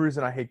 that's one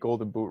reason I hate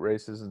golden boot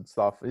races and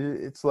stuff.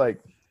 It's like,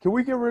 can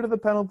we get rid of the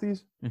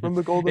penalties from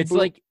the golden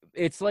boot?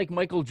 It's like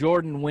Michael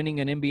Jordan winning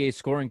an NBA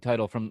scoring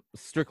title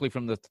strictly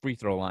from the free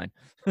throw line.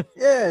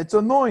 Yeah, it's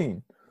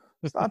annoying.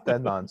 Stop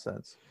that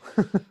nonsense.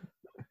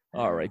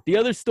 All right. The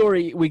other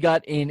story we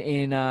got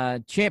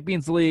in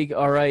Champions League,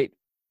 all right,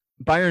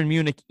 Bayern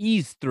Munich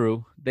eased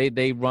through.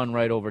 They run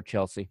right over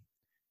Chelsea.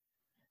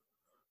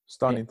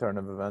 Stunning turn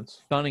of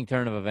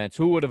events.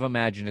 Who would have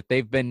imagined it?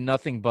 They've been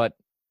nothing but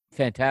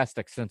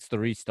fantastic since the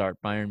restart.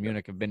 Bayern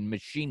Munich have been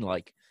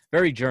machine-like,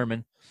 very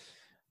German.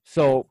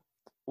 So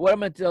what I'm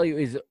going to tell you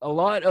is a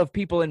lot of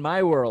people in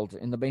my world,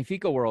 in the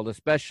Benfica world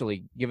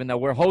especially, given that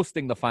we're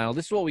hosting the final,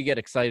 this is what we get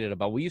excited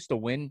about. We used to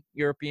win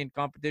European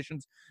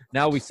competitions.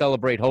 Now we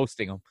celebrate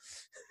hosting them.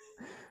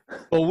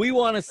 Well, we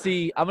want to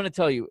see. I'm going to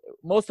tell you,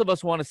 most of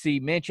us want to see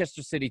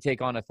Manchester City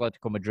take on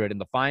Atletico Madrid in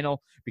the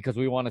final because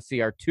we want to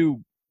see our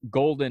two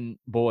golden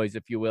boys,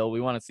 if you will. We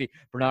want to see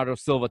Bernardo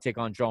Silva take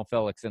on João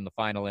Felix in the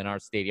final in our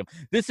stadium.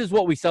 This is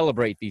what we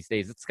celebrate these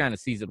days. It's the kind of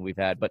season we've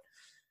had. But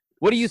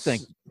what do you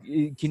think?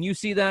 Can you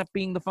see that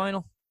being the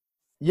final?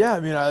 Yeah, I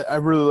mean, I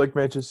really like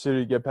Manchester City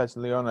to get past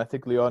Lyon. I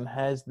think Lyon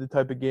has the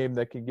type of game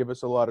that can give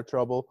us a lot of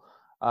trouble.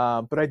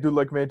 But I do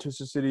like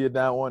Manchester City in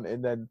that one.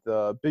 And then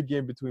the big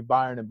game between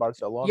Bayern and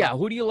Barcelona. Yeah,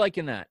 who do you like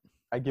in that?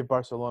 I give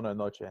Barcelona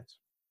no chance.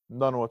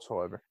 None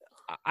whatsoever.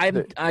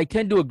 I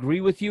tend to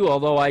agree with you,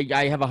 although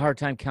I have a hard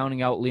time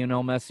counting out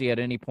Lionel Messi at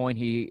any point.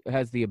 He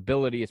has the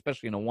ability,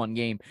 especially in a one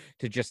game,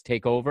 to just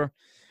take over.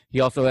 He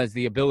also has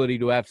the ability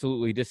to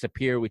absolutely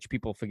disappear, which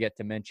people forget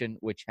to mention,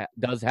 which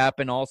does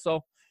happen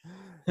also.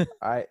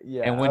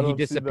 And when he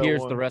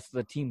disappears, the rest of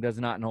the team does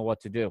not know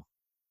what to do.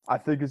 I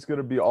think it's going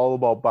to be all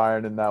about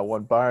Bayern in that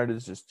one. Bayern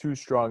is just too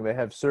strong. They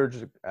have Serge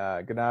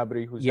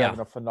Gnabry, who's having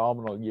a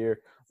phenomenal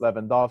year.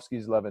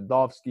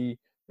 Lewandowski.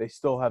 They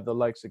still have the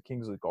likes of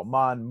Kingsley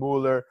Coman,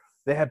 Mueller.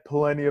 They have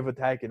plenty of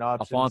attacking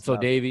options. Alphonso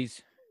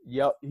Davies.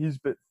 Yep, he's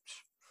been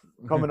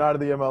coming out of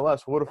the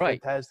MLS. What a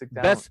fantastic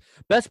talent.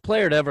 Best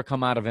player to ever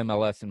come out of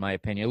MLS, in my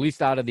opinion, at least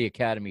out of the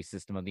academy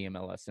system of the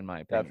MLS, in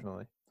my opinion.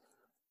 Definitely.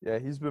 Yeah,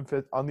 he's been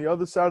fit. On the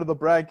other side of the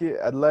bracket,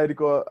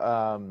 Atletico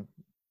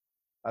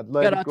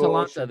got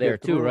Atalanta there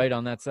too, right,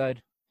 on that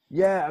side?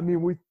 Yeah, I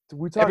mean, we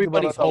talked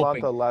about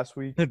Atalanta last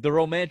week. The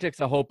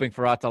Romantics are hoping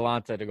for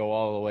Atalanta to go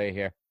all the way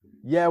here.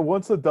 Yeah,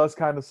 once the dust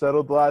kind of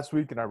settled last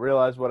week and I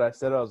realized what I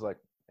said, I was like,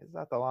 is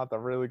Atalanta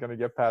really going to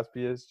get past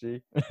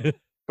PSG?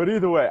 But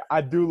either way,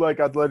 I do like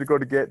Atletico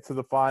to get to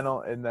the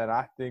final, and then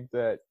I think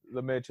that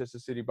the Manchester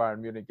City-Bayern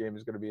Munich game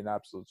is going to be an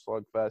absolute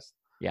slugfest.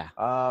 Yeah.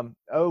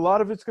 A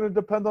lot of it's going to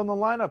depend on the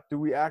lineup. Do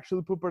we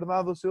actually put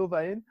Bernardo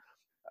Silva in?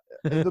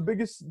 The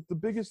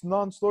biggest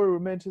non-story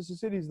with Manchester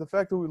City is the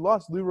fact that we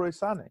lost Leroy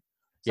Sané.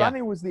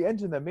 Sané was the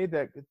engine that made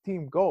that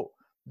team go.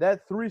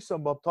 That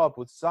threesome up top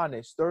with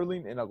Sané,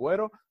 Sterling, and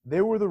Agüero, they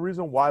were the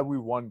reason why we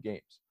won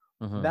games.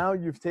 Mm-hmm. Now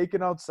you've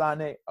taken out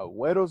Sané.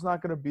 Agüero's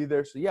not going to be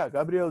there. So, yeah,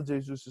 Gabriel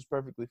Jesus is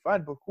perfectly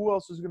fine. But who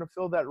else is going to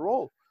fill that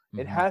role?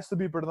 Mm-hmm. It has to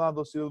be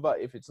Bernardo Silva.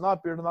 If it's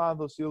not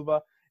Bernardo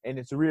Silva and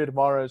it's Riyad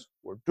Mahrez,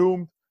 we're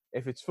doomed.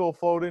 If it's Phil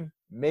Foden,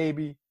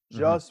 maybe.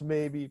 Just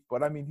maybe,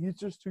 but I mean, he's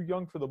just too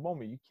young for the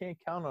moment. You can't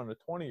count on a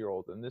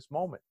 20-year-old in this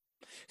moment.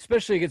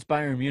 Especially against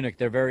Bayern Munich,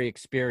 they're very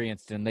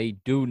experienced, and they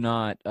do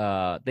not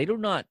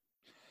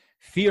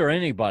fear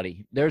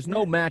anybody. There's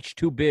no match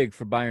too big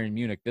for Bayern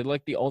Munich. They're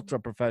like the ultra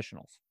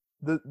professionals.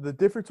 The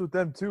difference with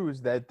them too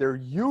is that their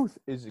youth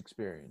is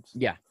experienced.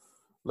 Yeah.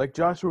 Like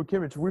Joshua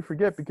Kimmich, we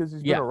forget because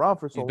he's been around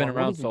for so long. He's been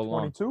around so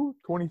long. 22,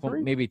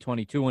 23? Maybe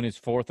 22 in his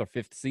fourth or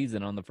fifth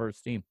season on the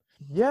first team.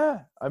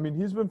 Yeah. I mean,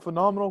 he's been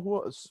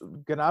phenomenal.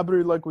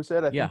 Gnabry, like we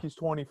said, I think he's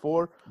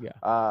 24.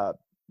 Yeah.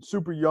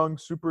 Super young,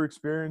 super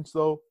experienced,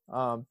 though.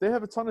 They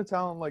have a ton of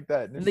talent like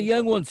that. And the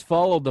young ones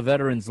followed the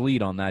veterans'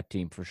 lead on that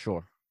team for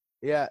sure.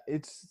 Yeah,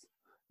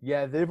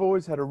 they've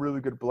always had a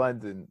really good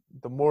blend. And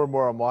the more and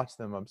more I'm watching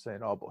them, I'm saying,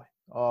 oh,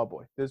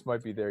 boy, this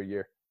might be their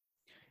year.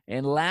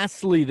 And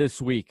lastly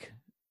this week,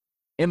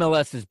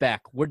 MLS is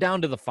back. We're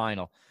down to the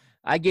final.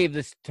 I gave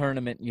this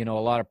tournament, a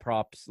lot of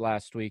props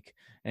last week,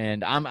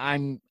 and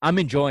I'm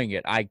enjoying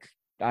it.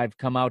 I've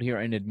come out here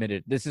and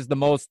admitted this is the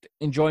most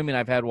enjoyment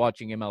I've had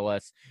watching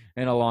MLS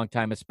in a long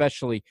time,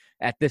 especially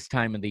at this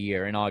time of the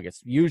year in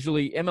August.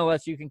 Usually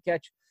MLS you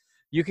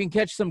can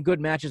catch some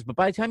good matches, but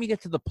by the time you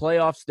get to the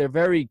playoffs, they're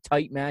very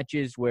tight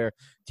matches where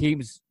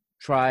teams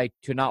try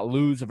to not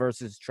lose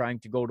versus trying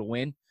to go to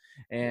win.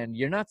 And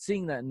you're not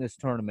seeing that in this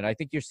tournament. I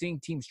think you're seeing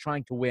teams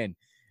trying to win.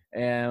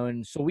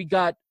 And so we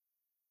got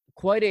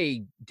quite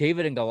a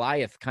David and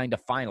Goliath kind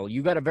of final.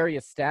 You got a very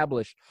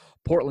established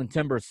Portland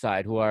Timbers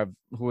side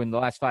who in the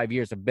last 5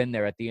 years have been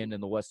there at the end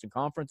in the Western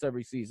Conference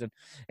every season.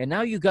 And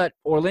now you got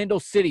Orlando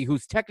City,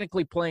 who's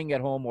technically playing at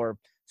home or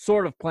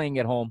sort of playing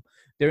at home.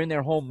 They're in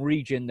their home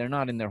region. They're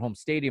not in their home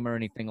stadium or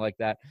anything like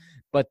that.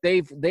 But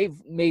they've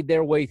made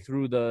their way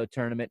through the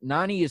tournament.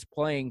 Nani is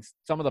playing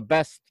some of the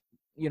best,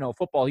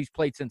 football he's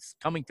played since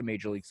coming to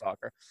Major League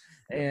Soccer.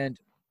 And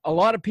a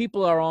lot of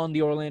people are on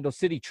the Orlando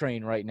City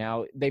train right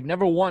now. They've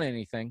never won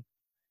anything.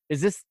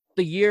 Is this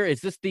the year? Is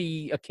this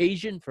the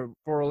occasion for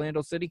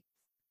Orlando City?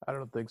 I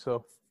don't think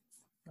so.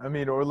 I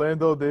mean,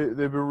 Orlando, they've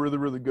been really,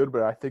 really good,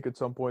 but I think at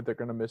some point they're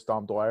going to miss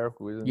Tom Dwyer,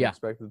 who isn't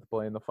expected to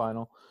play in the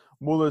final.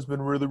 Muller's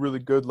been really, really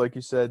good. Like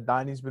you said,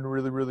 Nani's been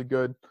really, really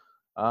good.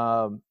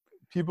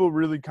 People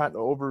really kind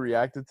of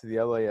overreacted to the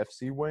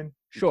LAFC win.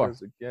 Sure.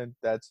 Because, again,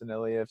 that's an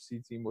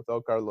LAFC team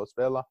without Carlos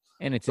Vela.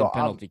 And it's in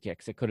penalty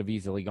kicks. It could have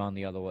easily gone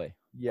the other way.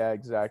 Yeah,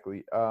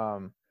 exactly.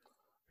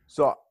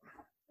 So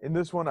in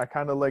this one, I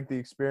kind of like the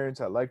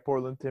experience. I like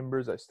Portland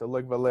Timbers. I still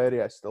like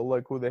Valeri. I still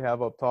like who they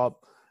have up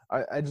top.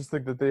 I just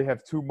think that they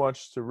have too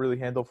much to really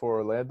handle for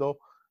Orlando.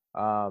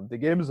 The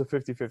game is a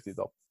 50-50,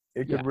 though.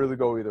 It could really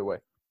go either way.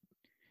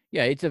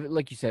 Yeah,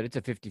 like you said, it's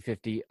a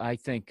 50-50. I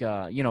think,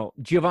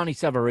 Giovanni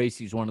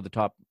Savarese is one of the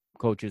top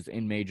coaches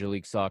in Major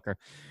League Soccer.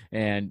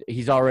 And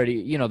he's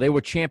already, they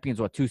were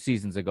champions, 2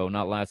 seasons ago,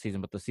 not last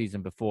season, but the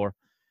season before.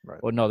 Right.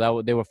 Well,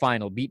 no, they were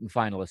beaten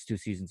finalists 2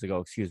 seasons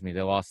ago. Excuse me.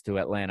 They lost to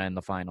Atlanta in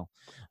the final.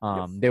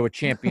 They were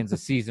champions a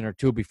season or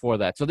two before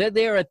that. So they're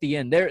there at the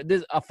end.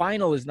 A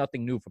final is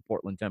nothing new for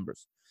Portland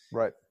Timbers.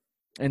 Right.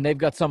 And they've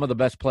got some of the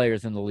best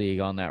players in the league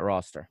on that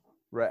roster.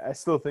 Right. I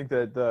still think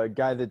that the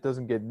guy that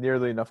doesn't get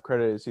nearly enough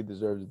credit as he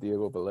deserves is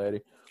Diego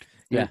Valeri.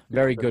 Yeah,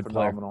 very good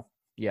phenomenal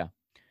player. Yeah.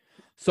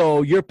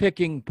 So you're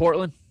picking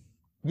Portland?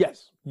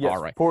 Yes.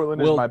 All right.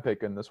 Portland is my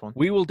pick in this one.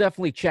 We will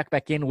definitely check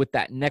back in with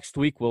that next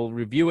week. We'll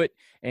review it,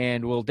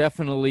 and we'll have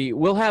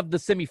the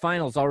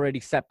semifinals already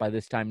set by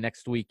this time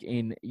next week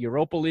in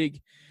Europa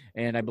League,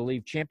 and I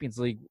believe Champions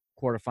League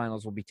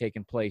quarterfinals will be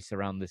taking place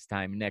around this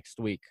time next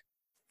week.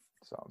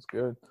 Sounds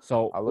good.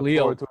 So, I look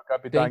Leo, forward to it,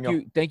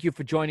 Capitano. Thank you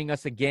for joining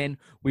us again.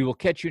 We will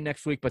catch you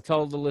next week, but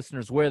tell the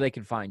listeners where they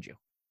can find you.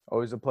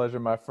 Always a pleasure,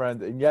 my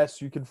friend. And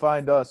yes, you can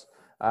find us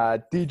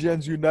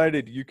D-Gens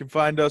United. You can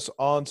find us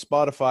on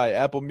Spotify,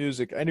 Apple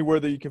Music,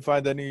 anywhere that you can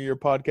find any of your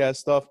podcast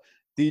stuff.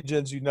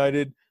 D-Gens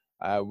United.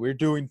 We're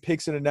doing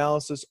picks and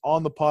analysis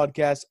on the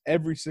podcast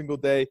every single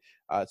day.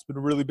 It's been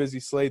a really busy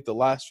slate. The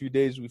last few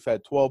days we've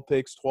had 12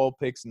 picks,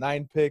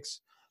 9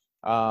 picks.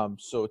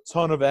 So a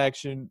ton of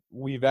action.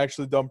 We've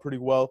actually done pretty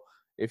well.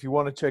 If you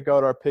want to check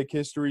out our pick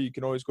history, you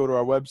can always go to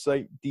our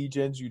website,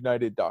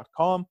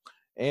 dgensunited.com.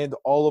 And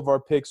all of our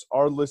picks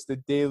are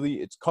listed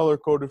daily. It's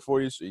color-coded for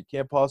you, so you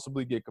can't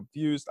possibly get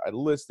confused. I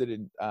listed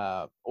in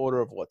order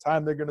of what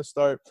time they're going to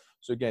start.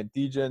 So, again,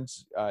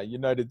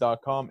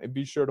 dgensunited.com. And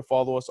be sure to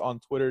follow us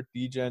on Twitter,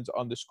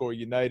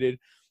 dgens_united.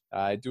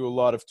 I do a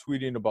lot of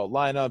tweeting about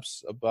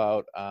lineups,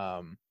 about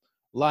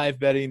live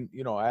betting.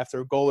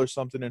 After a goal or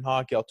something in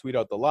hockey, I'll tweet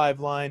out the live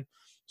line.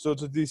 So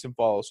it's a decent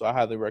follow, so I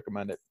highly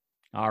recommend it.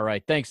 All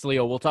right. Thanks,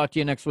 Leo. We'll talk to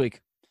you next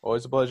week.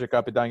 Always a pleasure,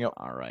 Capitano.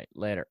 All right,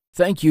 later.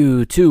 Thank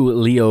you to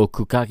Leo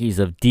Koukakis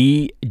of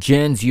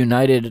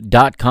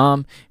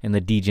dgensunited.com and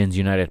the DGens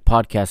United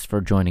podcast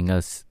for joining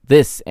us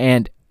this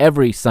and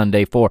every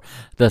Sunday for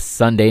the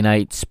Sunday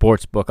Night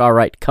Sportsbook. All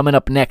right, coming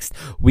up next,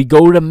 we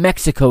go to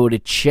Mexico to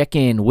check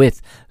in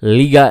with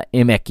Liga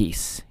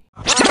MX.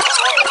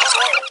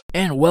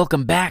 And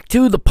welcome back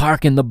to the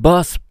Park and the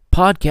Bus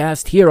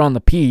podcast here on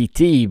the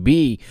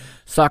PTB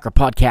Soccer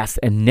Podcast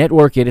and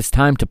Network. It is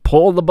time to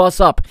pull the bus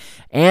up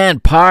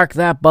and park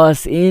that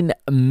bus in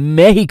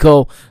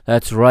Mexico.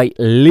 That's right,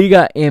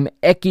 Liga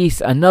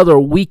MX, another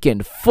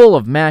weekend full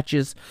of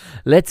matches.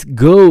 Let's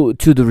go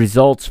to the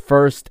results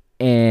first,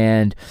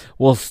 and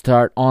we'll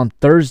start on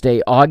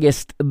Thursday,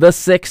 August the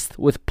 6th,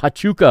 with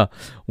Pachuca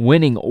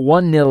winning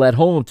 1-0 at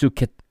home to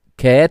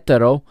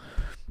Querétaro.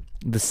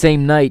 The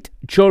same night,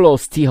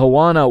 Cholos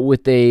Tijuana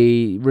with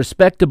a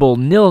respectable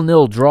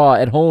 0-0 draw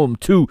at home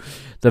to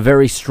the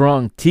very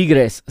strong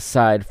Tigres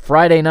side.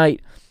 Friday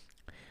night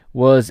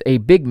was a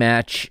big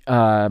match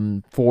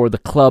for the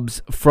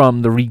clubs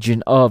from the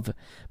region of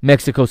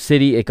Mexico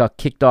City. It got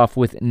kicked off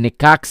with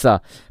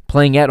Necaxa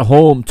playing at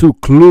home to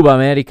Club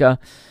America.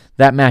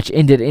 That match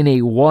ended in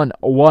a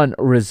 1-1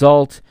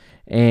 result,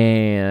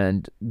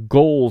 and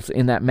goals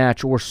in that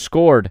match were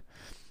scored.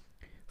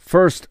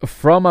 First,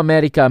 from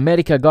America.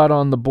 America got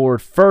on the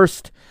board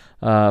first.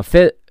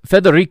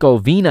 Federico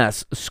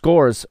Vinas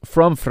scores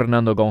from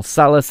Fernando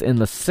Gonzalez in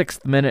the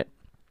 6th minute.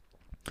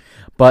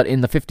 But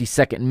in the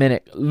 52nd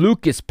minute,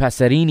 Lucas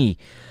Pacerini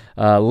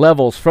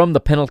levels from the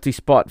penalty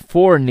spot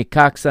for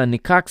Necaxa.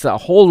 Necaxa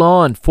hold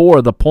on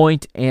for the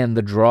point and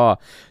the draw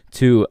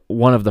to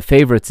one of the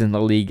favorites in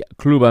the league,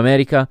 Club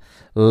America.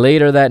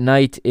 Later that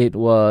night, it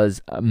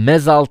was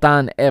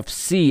Mezaltan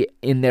FC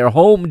in their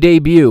home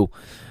debut.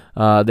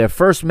 Their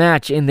first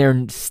match in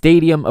their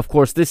stadium. Of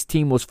course, this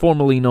team was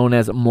formerly known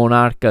as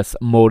Monarcas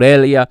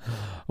Morelia,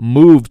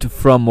 moved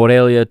from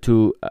Morelia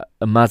to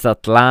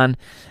Mazatlan,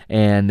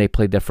 and they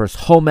played their first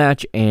home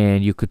match,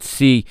 and you could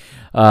see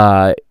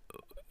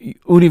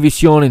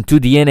Univision and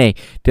TUDN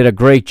did a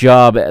great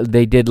job.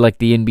 They did like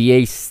the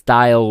NBA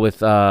style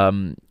with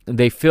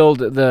they filled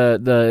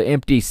the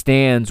empty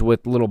stands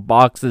with little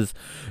boxes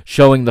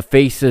showing the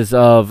faces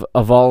of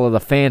all of the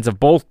fans of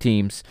both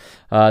teams.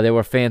 There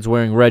were fans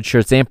wearing red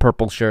shirts and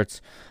purple shirts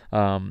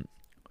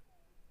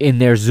in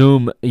their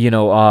Zoom,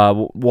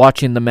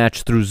 watching the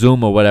match through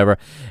Zoom or whatever,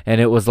 and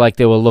it was like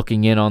they were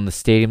looking in on the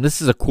stadium.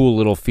 This is a cool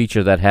little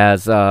feature that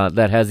has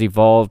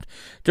evolved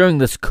during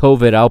this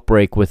COVID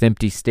outbreak with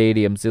empty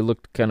stadiums. It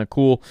looked kind of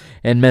cool,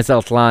 and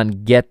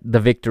Mezaltlan get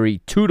the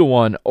victory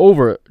 2-1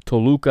 over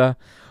Toluca.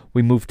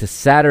 We moved to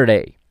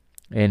Saturday,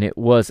 and it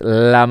was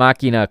La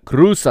Máquina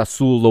Cruz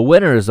Azul, the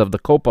winners of the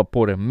Copa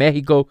por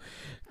Mexico,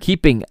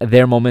 keeping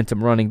their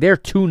momentum running. They're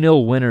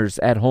 2-0 winners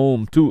at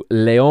home to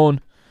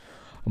León.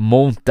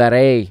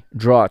 Monterrey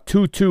draw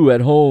 2-2 at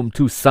home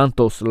to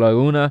Santos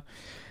Laguna.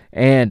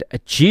 And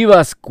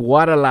Chivas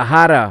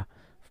Guadalajara,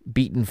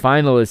 beaten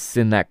finalists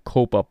in that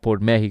Copa por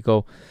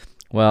Mexico.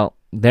 Well,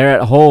 they're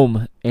at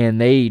home, and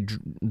they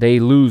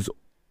lose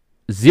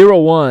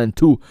 0-1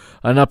 to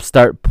an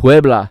upstart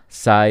Puebla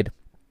side.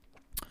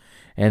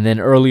 And then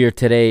earlier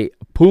today,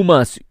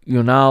 Pumas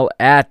Unal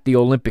at the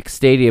Olympic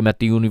Stadium, at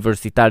the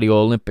Universitario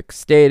Olympic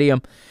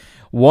Stadium.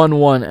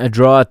 1-1 a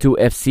draw to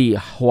FC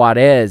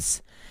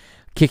Juarez.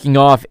 Kicking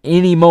off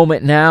any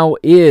moment now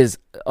is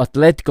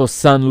Atletico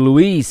San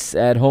Luis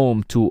at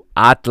home to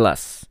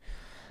Atlas.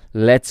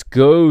 Let's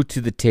go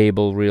to the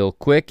table real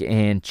quick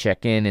and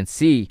check in and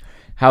see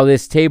how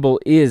this table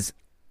is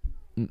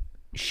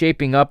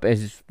shaping up.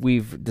 As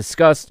we've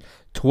discussed,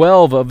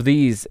 12 of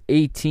these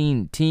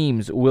 18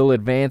 teams will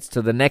advance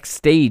to the next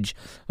stage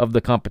of the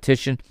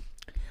competition.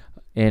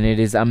 And it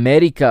is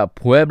America,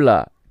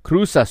 Puebla,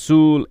 Cruz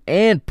Azul,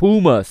 and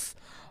Pumas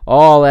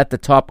all at the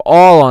top,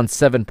 all on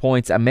 7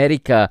 points.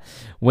 America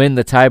win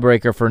the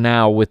tiebreaker for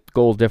now with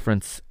goal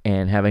difference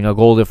and having a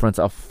goal difference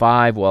of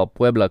 5, while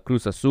Puebla,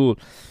 Cruz Azul,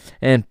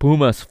 and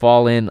Pumas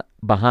fall in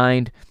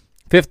behind.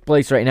 5th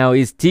place right now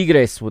is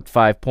Tigres with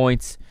 5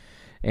 points.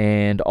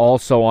 And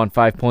also on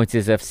 5 points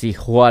is FC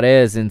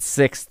Juarez in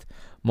 6th.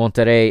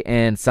 Monterrey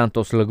and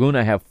Santos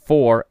Laguna have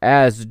 4,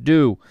 as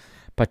do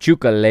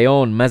Pachuca,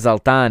 León,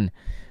 Mazatlan,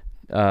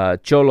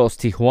 Cholos,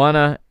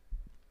 Tijuana.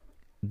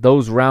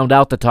 Those round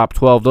out the top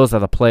 12. Those are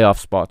the playoff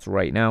spots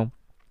right now.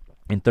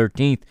 In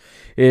 13th,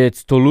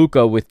 it's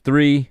Toluca with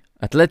 3.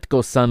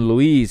 Atletico San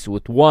Luis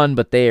with 1,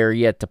 but they are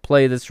yet to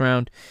play this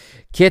round.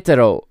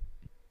 Querétaro,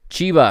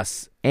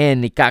 Chivas,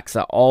 and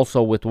Necaxa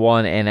also with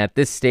 1. And at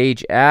this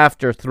stage,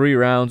 after 3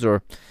 rounds,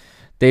 or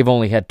they've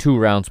only had 2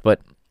 rounds, but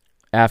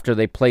after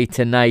they play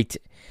tonight,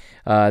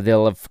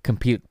 they'll have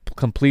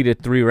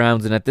completed 3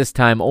 rounds. And at this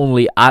time,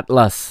 only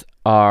Atlas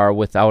are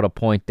without a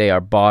point. They are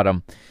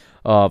bottom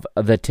of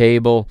the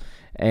table.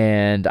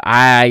 And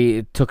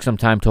I took some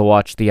time to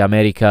watch the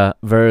America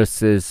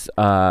versus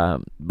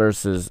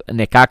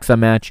Necaxa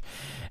match.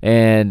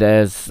 And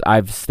as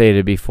I've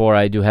stated before,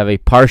 I do have a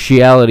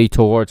partiality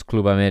towards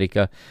Club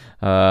America.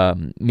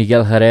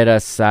 Miguel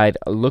Herrera's side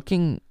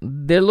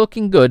they're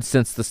looking good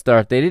since the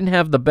start. They didn't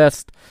have the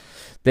best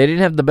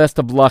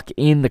of luck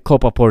in the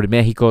Copa por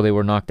Mexico. They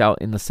were knocked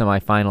out in the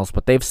semifinals,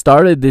 but they've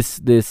started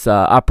this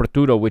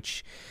Apertura,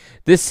 which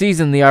this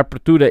season the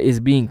Apertura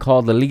is being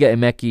called the Liga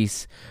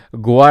MX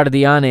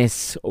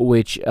Guardianes,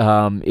 which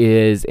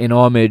is in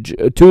homage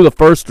to the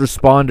first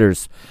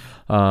responders.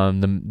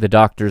 The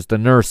doctors, the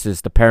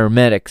nurses, the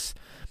paramedics,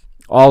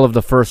 all of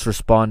the first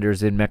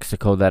responders in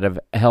Mexico that have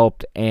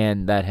helped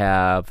and that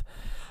have,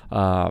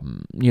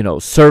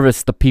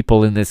 serviced the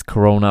people in this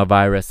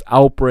coronavirus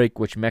outbreak,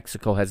 which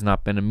Mexico has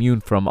not been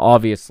immune from,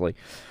 obviously.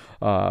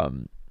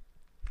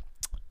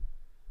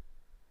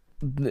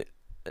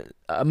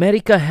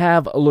 America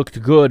have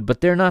looked good,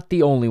 but they're not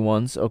the only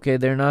ones, okay?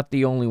 They're not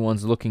the only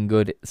ones looking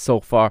good so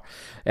far,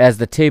 as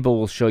the table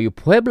will show you.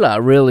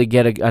 Puebla really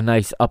get a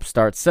nice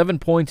upstart. 7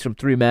 points from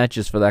 3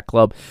 matches for that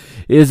club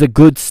is a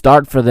good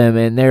start for them,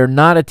 and they're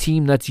not a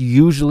team that's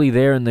usually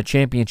there in the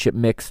championship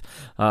mix.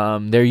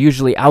 They're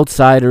usually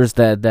outsiders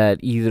that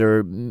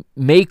either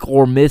make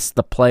or miss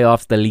the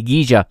playoffs, the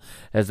liguilla,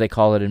 as they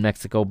call it in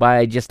Mexico,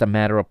 by just a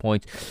matter of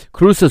points.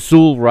 Cruz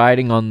Azul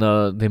riding on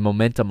the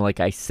momentum, like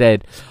I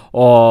said,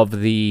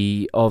 of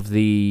the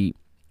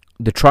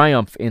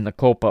triumph in the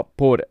Copa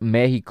por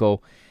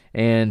Mexico,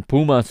 and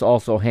Pumas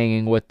also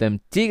hanging with them.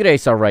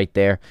 Tigres are right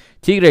there.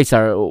 Tigres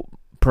are,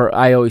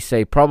 I always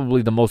say,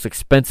 probably the most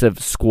expensive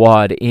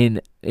squad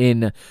in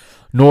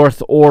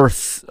North or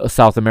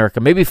South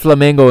America. Maybe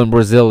Flamengo in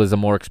Brazil is a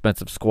more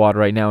expensive squad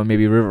right now, and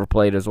maybe River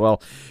Plate as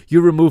well.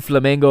 You remove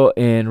Flamengo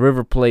and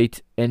River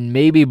Plate, and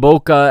maybe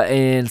Boca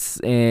and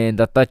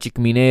Atlético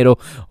Mineiro,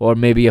 or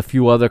maybe a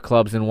few other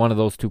clubs in one of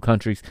those 2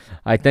 countries.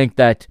 I think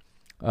that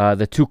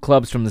the 2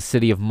 clubs from the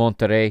city of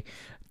Monterrey,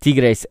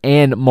 Tigres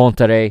and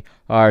Monterrey,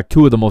 are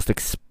 2 of the most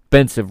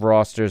expensive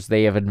rosters.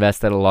 They have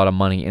invested a lot of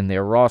money in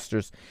their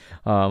rosters.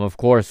 Of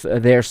course,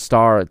 their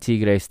star,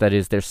 Tigres, that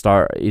is their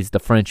star, is the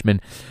Frenchman,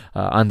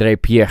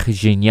 André-Pierre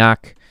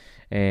Gignac.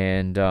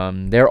 And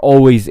they're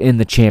always in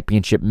the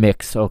championship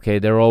mix, okay?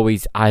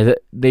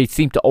 They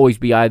seem to always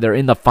be either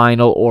in the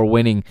final or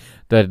winning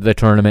the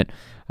tournament.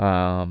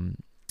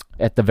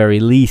 At the very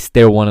least,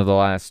 they're one of the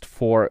last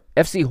 4.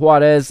 FC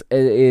Juarez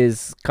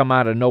is come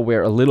out of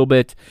nowhere a little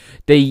bit.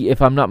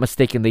 If I'm not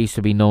mistaken, they used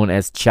to be known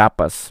as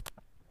Chiapas.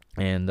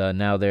 And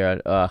now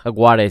they're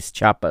Jaguares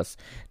Chiapas,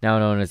 now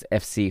known as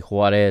FC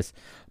Juarez.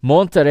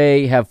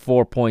 Monterrey have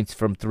 4 points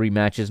from 3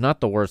 matches. Not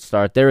the worst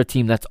start. They're a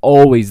team that's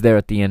always there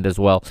at the end as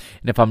well.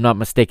 And if I'm not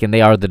mistaken,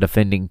 they are the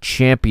defending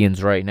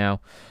champions right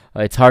now.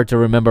 It's hard to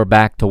remember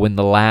back to when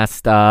the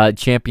last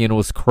champion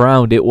was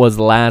crowned. It was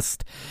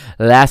last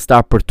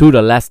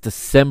Apertura, last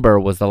December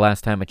was the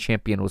last time a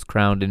champion was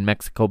crowned in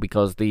Mexico,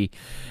 because the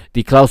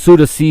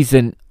Clausura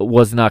season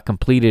was not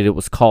completed. It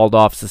was called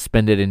off,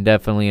 suspended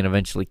indefinitely, and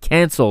eventually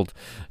canceled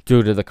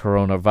due to the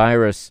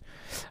coronavirus.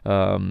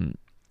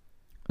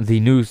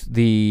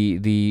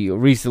 The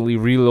recently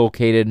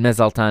relocated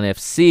Mazatlan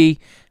FC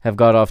have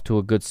got off to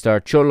a good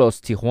start. Cholos,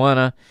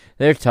 Tijuana,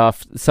 they're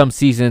tough. Some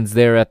seasons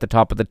they're at the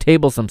top of the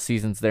table, some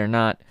seasons they're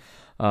not.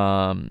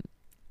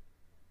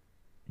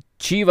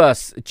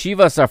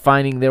 Chivas are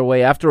finding their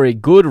way after a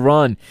good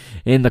run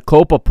in the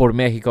Copa por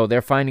Mexico.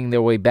 They're finding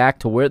their way back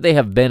to where they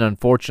have been,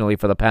 unfortunately,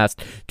 for the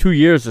past 2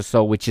 years or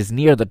so, which is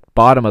near the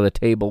bottom of the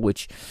table,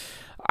 which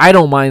I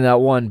don't mind that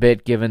one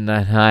bit, given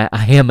that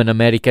I am an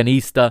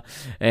Americanista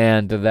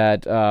and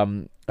that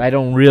I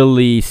don't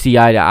really see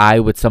eye to eye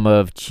with some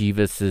of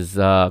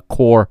Chivas'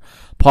 core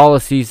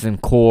policies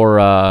and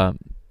core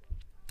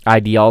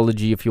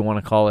ideology, if you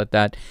want to call it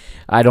that.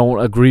 I don't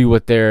agree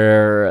with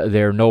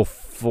their no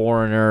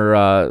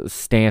foreigner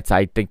stance.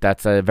 I think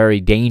that's a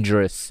very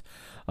dangerous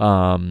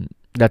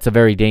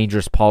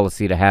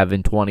policy to have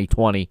in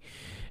 2020.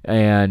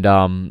 And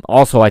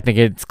also, I think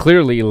it's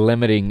clearly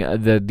limiting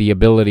the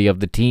ability of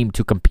the team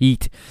to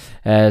compete,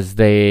 as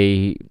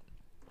they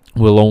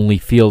will only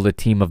field a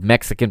team of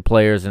Mexican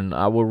players. And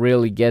what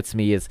really gets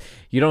me is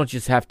you don't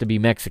just have to be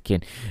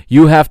Mexican.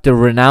 You have to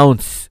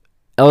renounce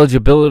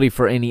eligibility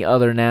for any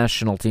other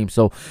national team.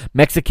 So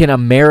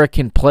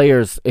Mexican-American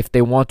players, if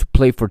they want to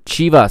play for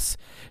Chivas,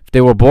 if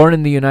they were born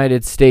in the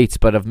United States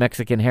but of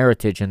Mexican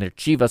heritage and they're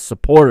Chivas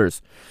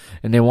supporters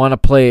and they want to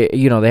play,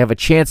 they have a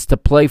chance to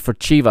play for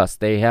Chivas,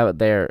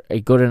 they're a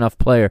good enough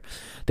player,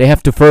 they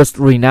have to first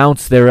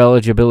renounce their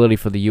eligibility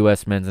for the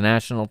U.S. men's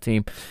national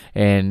team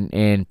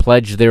and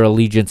pledge their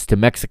allegiance to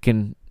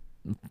Mexican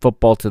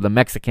football, to the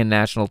Mexican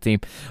national team.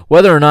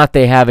 Whether or not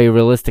they have a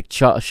realistic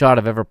shot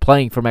of ever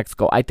playing for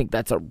Mexico, I think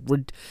that's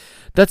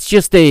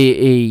just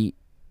a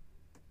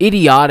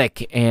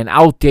idiotic and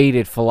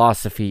outdated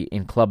philosophy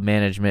in club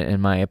management, in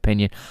my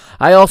opinion.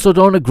 I also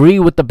don't agree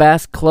with the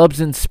Basque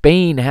clubs in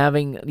Spain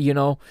having,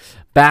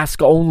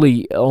 Basque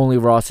only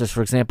rosters.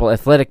 For example,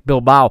 Athletic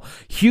Bilbao,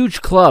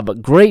 huge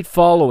club, great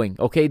following.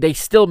 Okay, they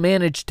still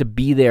managed to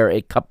be there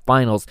at cup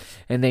finals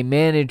and they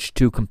managed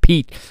to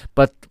compete,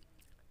 but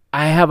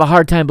I have a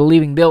hard time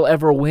believing they'll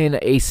ever win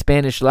a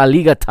Spanish La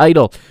Liga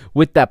title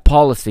with that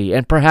policy.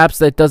 And perhaps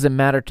that doesn't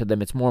matter to them.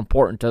 It's more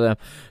important to them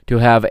to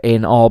have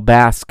an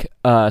all-Basque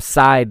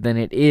side than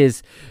it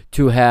is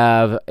to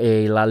have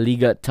a La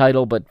Liga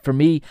title. But for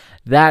me,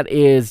 that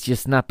is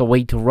just not the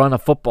way to run a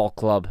football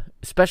club,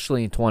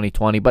 especially in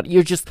 2020. But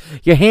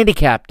you're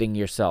handicapping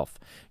yourself.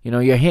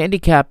 You're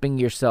handicapping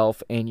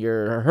yourself and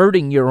you're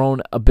hurting your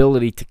own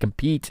ability to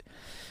compete.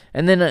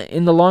 And then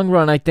in the long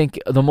run, I think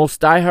the most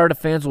diehard of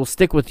fans will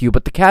stick with you.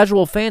 But the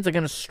casual fans are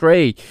going to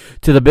stray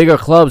to the bigger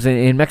clubs.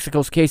 In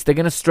Mexico's case, they're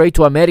going to stray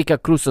to America,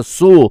 Cruz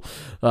Azul.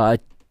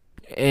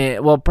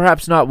 Well,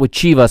 perhaps not with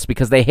Chivas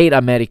because they hate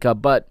America.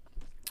 But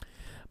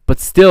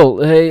still,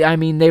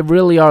 they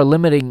really are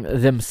limiting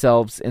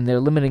themselves and they're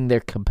limiting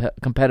their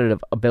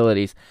competitive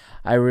abilities.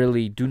 I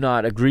really do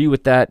not agree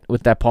with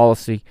that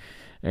policy.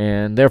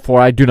 And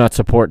therefore, I do not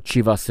support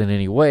Chivas in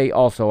any way.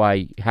 Also,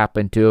 I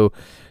happen to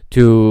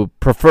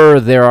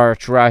prefer their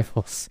arch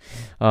rivals,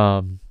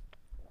 and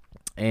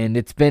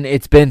it's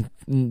been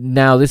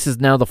now. This is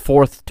now the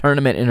fourth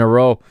tournament in a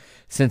row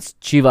since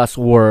Chivas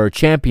were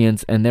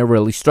champions, and they're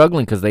really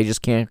struggling because they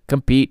just can't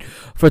compete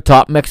for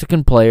top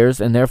Mexican players,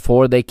 and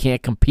therefore they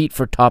can't compete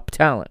for top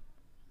talent.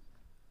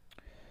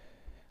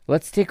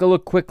 Let's take a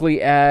look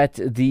quickly at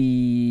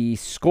the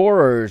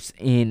scorers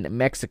in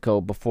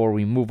Mexico before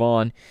we move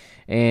on.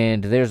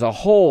 And there's a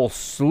whole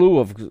slew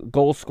of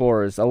goal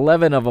scorers,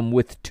 11 of them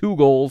with 2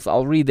 goals.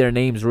 I'll read their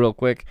names real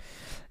quick.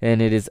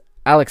 And it is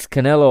Alex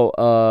Canelo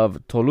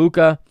of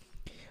Toluca,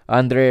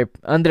 Andre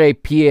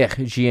Pierre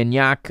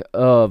Gignac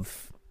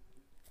of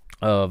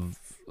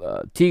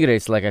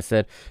Tigres, like I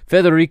said,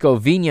 Federico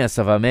Viñas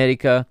of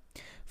America,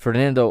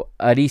 Fernando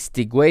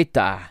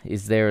Aristigueta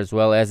is there as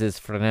well, as is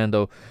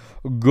Fernando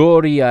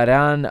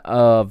Goriaran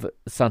of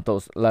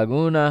Santos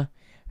Laguna,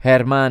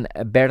 Germán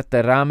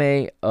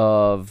Berterame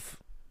of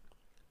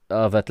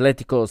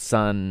Atlético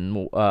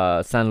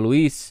San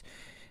Luis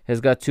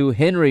has got 2.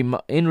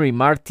 Henry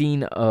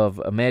Martin of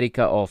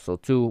America also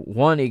 2.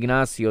 Juan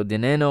Ignacio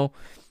Dineno,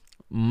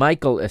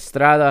 Michael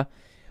Estrada,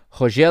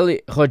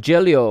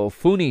 Rogelio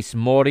Funes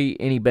Mori.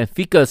 Any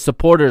Benfica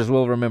supporters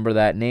will remember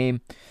that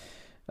name.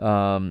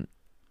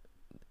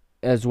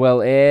 As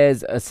well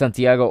as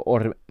Santiago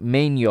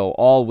Ormeño,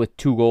 all with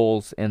 2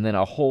 goals, and then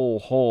a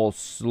whole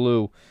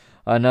slew,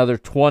 another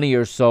 20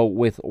 or so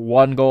with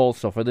 1 goal.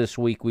 So for this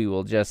week, we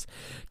will just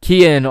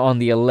key in on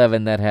the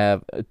 11 that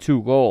have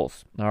 2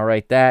 goals. All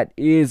right, that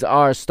is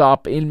our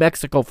stop in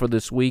Mexico for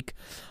this week.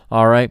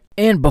 All right,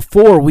 and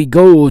before we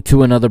go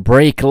to another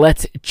break,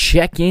 let's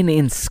check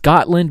in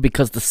Scotland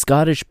because the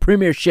Scottish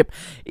Premiership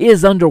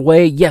is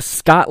underway. Yes,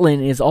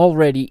 Scotland is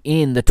already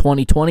in the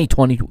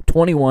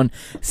 2020-2021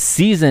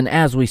 season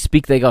as we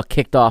speak. They got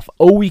kicked off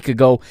a week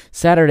ago,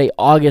 Saturday,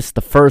 August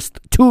the 1st.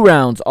 2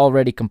 rounds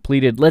already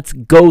completed. Let's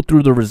go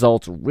through the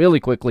results really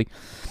quickly.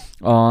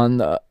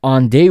 On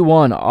day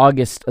 1,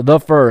 August the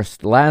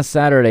 1st, last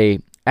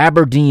Saturday,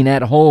 Aberdeen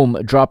at home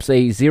drops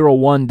a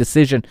 0-1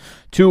 decision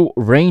to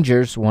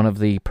Rangers, one of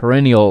the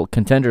perennial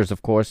contenders,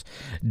 of course.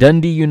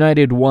 Dundee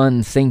United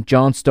 1, St.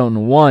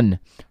 Johnstone 1,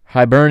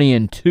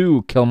 Hibernian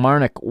 2,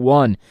 Kilmarnock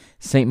 1,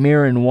 St.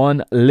 Mirren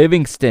 1,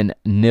 Livingston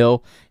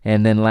 0.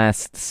 And then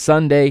last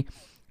Sunday,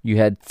 you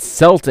had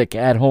Celtic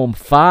at home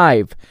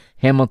 5,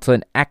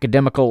 Hamilton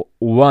Academical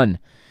 1.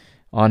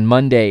 On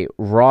Monday,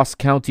 Ross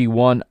County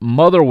 1,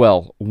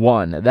 Motherwell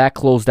 1. That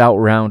closed out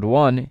round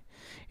 1.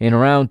 In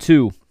round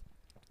 2,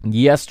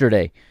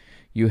 yesterday,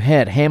 you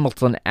had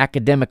Hamilton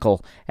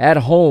Academical at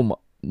home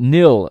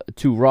 0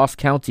 to Ross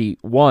County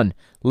 1,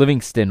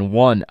 Livingston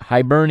 1,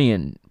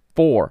 Hibernian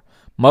 4,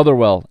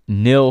 Motherwell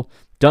 0,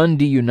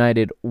 Dundee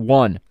United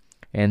 1.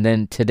 And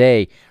then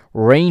today,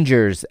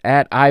 Rangers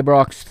at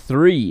Ibrox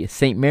 3,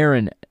 St.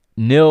 Mirren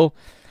 0,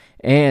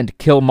 and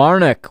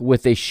Kilmarnock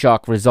with a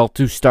shock result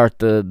to start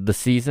the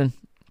season.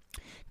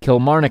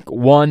 Kilmarnock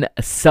 1,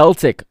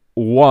 Celtic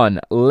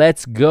 1.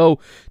 Let's go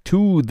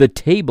to the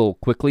table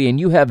quickly. And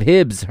you have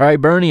Hibs,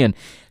 Hibernian,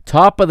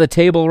 top of the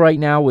table right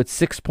now with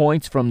 6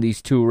 points from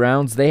these 2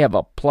 rounds. They have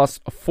a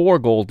 +4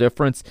 goal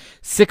difference,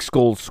 6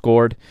 goals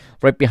scored.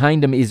 Right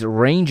behind them is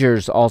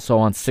Rangers, also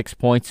on 6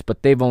 points,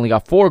 but they've only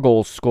got 4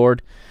 goals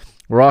scored.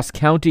 Ross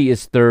County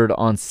is third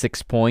on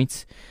 6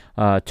 points.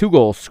 2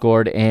 goals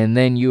scored, and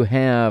then you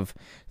have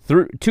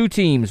 2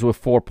 teams with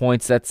 4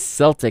 points. That's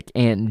Celtic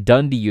and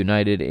Dundee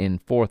United in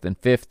 4th and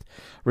 5th,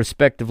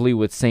 respectively,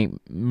 with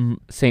St.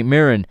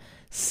 Mirren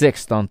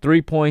 6th on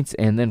 3 points,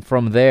 and then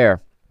from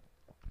there,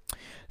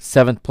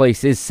 7th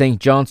place is St.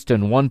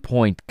 Johnstone, 1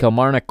 point.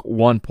 Kilmarnock,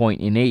 1 point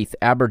in 8th.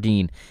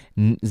 Aberdeen,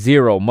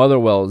 0.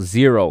 Motherwell,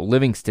 0.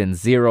 Livingston,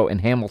 0.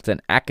 And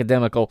Hamilton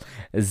Academical,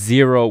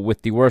 0,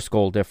 with the worst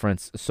goal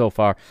difference so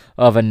far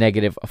of a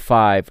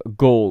 -5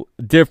 goal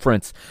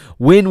difference.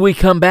 When we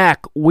come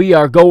back, we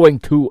are going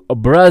to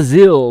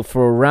Brazil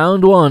for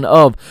round 1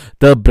 of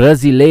the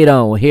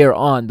Brasileirão here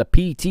on the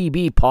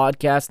PTB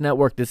Podcast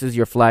Network. This is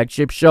your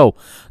flagship show,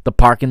 the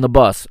Park and the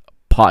Bus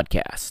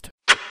Podcast.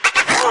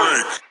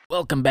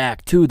 Welcome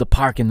back to the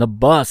Park and the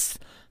Bus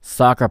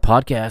Soccer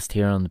Podcast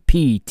here on the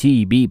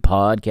PTB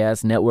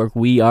Podcast Network.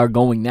 We are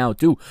going now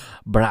to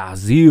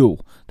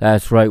Brazil.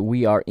 That's right,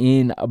 we are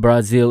in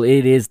Brazil.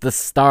 It is the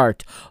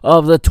start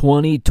of the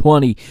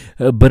 2020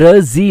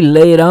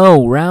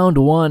 Brasileirão Round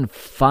 1.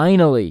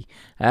 Finally,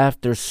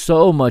 after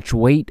so much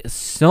wait,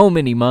 so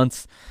many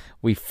months,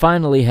 we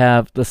finally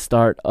have the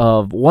start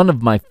of one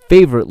of my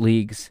favorite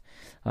leagues.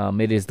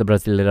 It is the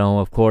Brasileirão,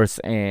 of course,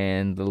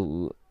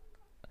 and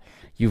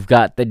you've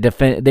got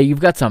you've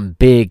got some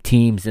big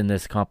teams in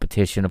this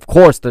competition. Of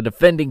course, the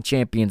defending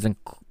champions and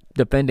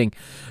defending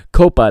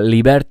Copa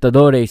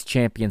Libertadores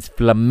champions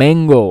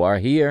Flamengo are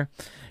here.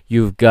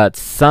 You've got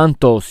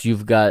Santos,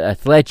 you've got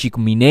Atlético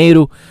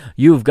Mineiro,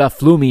 you've got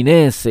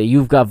Fluminense,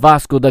 you've got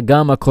Vasco da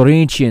Gama,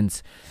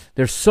 Corinthians.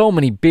 There's so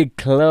many big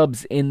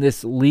clubs in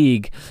this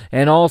league,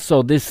 and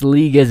also this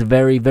league is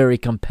very, very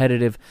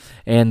competitive,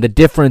 and the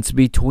difference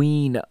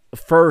between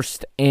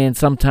first and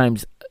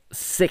sometimes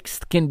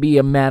 6th can be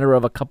a matter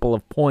of a couple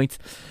of points,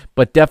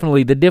 but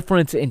definitely the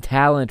difference in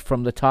talent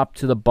from the top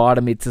to the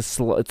bottom, it's a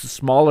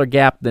smaller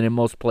gap than in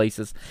most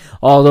places.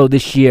 Although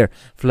this year,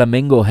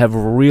 Flamengo have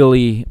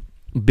really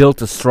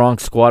built a strong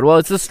squad. Well,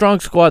 it's a strong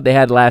squad they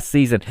had last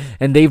season,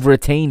 and they've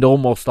retained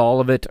almost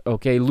all of it.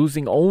 Okay,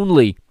 losing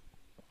only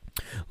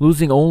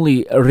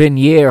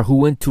Renier, who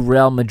went to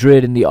Real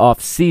Madrid in the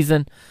off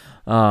season,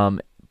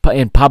 and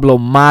Pablo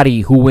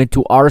Mari, who went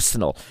to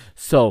Arsenal.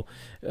 So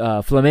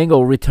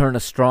Flamengo return a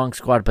strong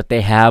squad, but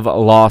they have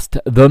lost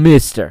the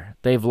mister.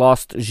 They've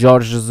lost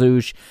Jorge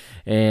Jesus,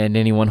 and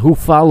anyone who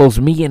follows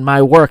me in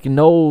my work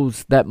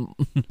knows that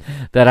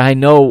that I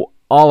know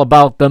all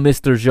about the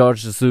Mr.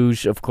 Jorge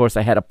Jesus. Of course,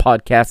 I had a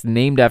podcast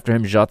named after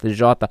him,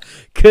 Jota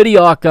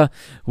Carioca,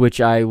 which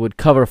I would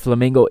cover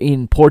Flamengo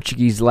in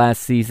Portuguese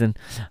last season,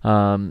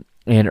 and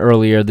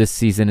earlier this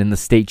season in the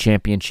state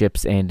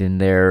championships and in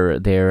their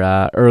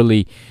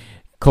early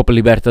Copa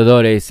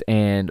Libertadores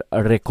and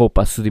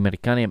Recopa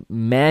Sudamericana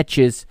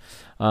matches.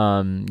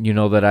 You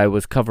know that I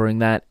was covering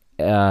that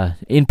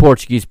in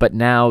Portuguese, but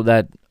now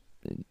that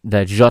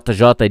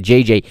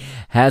JJ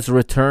has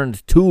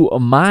returned to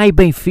my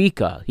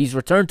Benfica. He's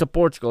returned to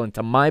Portugal and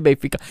to my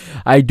Benfica.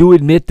 I do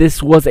admit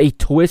this was a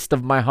twist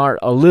of my heart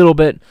a little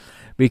bit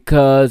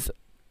because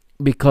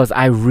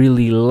I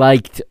really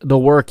liked the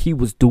work he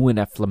was doing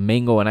at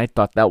Flamengo, and I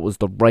thought that was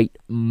the right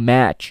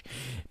match.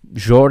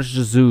 Jorge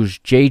Jesus,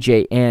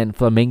 JJ, and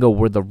Flamengo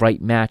were the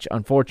right match.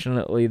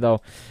 Unfortunately, though,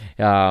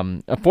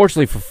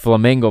 unfortunately for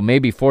Flamengo,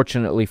 maybe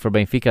fortunately for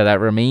Benfica, that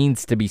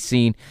remains to be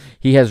seen.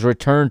 He has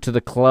returned to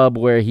the club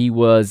where he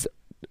was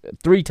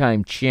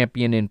 3-time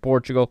champion in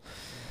Portugal.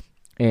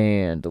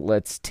 And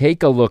let's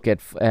take a look at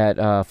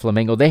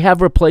Flamengo. They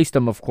have replaced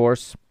him, of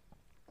course.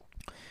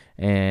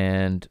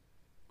 And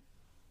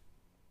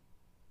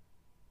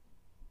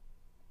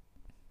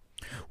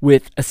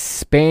with a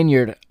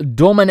Spaniard,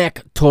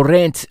 Domènec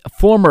Torrent,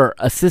 former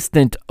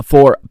assistant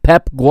for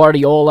Pep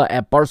Guardiola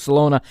at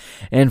Barcelona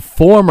and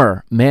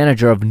former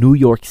manager of New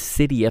York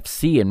City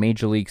FC in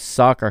Major League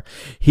Soccer.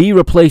 He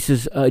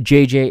replaces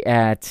JJ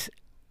at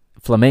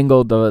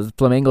Flamengo. The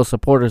Flamengo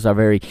supporters are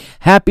very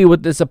happy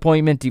with this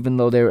appointment, even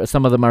though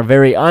some of them are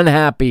very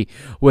unhappy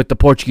with the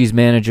Portuguese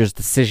manager's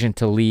decision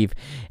to leave.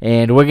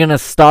 And we're going to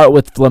start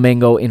with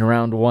Flamengo in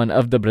round 1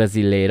 of the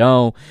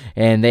Brasileirão.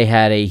 And they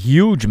had a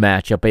huge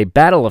matchup, a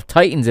battle of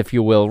titans, if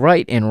you will,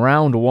 right in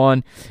round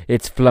 1.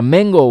 It's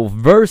Flamengo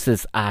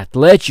versus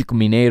Atlético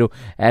Mineiro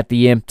at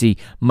the empty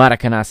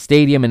Maracanã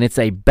Stadium. And it's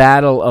a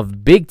battle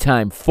of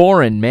big-time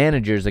foreign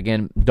managers.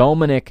 Again,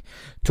 Dominic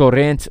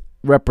Torrent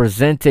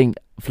representing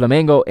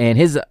Flamengo, and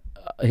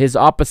his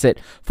opposite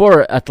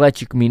for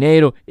Atlético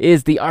Mineiro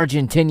is the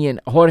Argentinian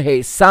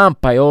Jorge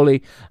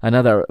Sampaoli,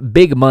 another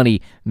big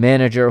money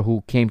manager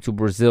who came to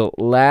Brazil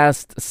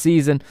last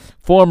season,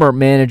 former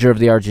manager of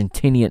the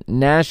Argentinian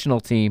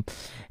national team.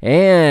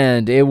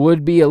 And it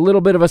would be a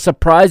little bit of a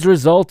surprise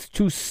result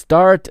to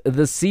start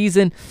the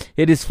season.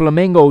 It is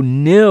Flamengo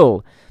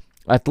 0,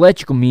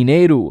 Atlético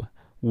Mineiro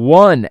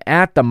 1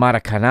 at the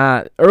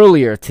Maracanã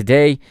earlier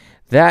today.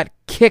 That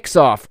kicks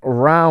off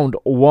round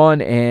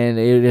 1, and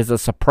it is a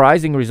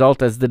surprising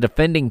result as the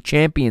defending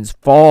champions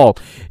fall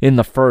in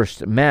the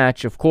first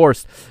match. Of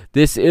course,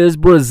 this is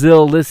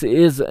Brazil. This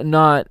is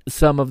not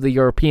some of the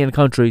European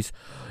countries.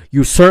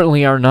 You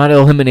certainly are not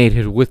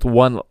eliminated with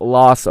one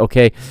loss,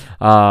 okay?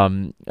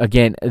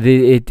 Again,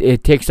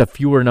 it takes a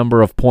fewer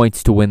number of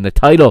points to win the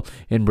title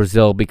in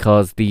Brazil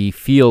because the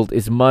field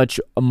is much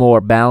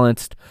more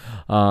balanced.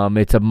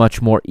 It's a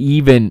much more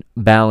even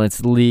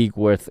balanced league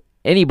with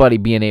anybody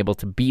being able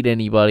to beat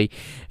anybody,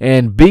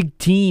 and big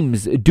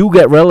teams do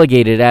get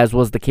relegated, as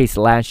was the case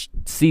last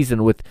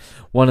season with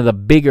one of the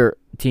bigger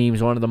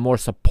teams, one of the more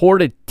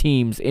supported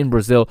teams in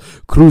Brazil,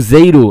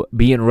 Cruzeiro,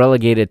 being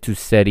relegated to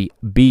Série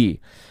B.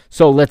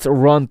 So let's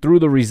run through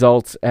the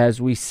results. As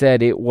we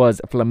said, it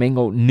was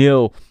Flamengo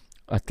 0,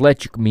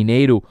 Atlético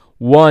Mineiro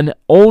 1,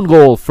 own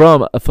goal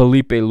from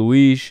Felipe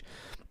Luís.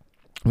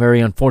 Very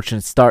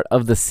unfortunate start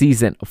of the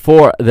season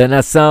for the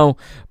Nação,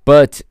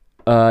 but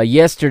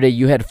yesterday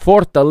you had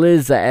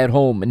Fortaleza at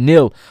home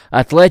 0,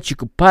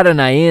 Atlético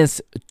Paranaense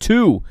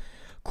 2,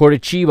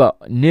 Coritiba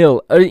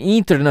 0,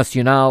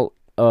 Internacional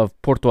of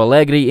Porto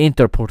Alegre,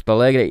 Inter Porto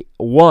Alegre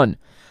 1,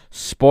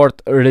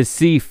 Sport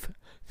Recife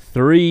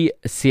 3,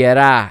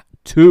 Ceará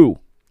 2.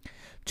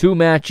 2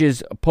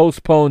 matches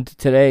postponed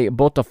today.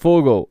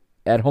 Botafogo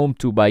at home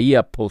to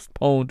Bahia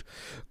postponed.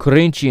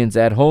 Corinthians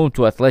at home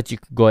to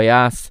Atlético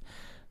Goiás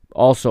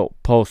also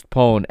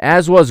postponed.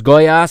 As was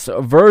Goiás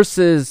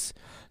versus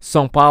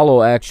São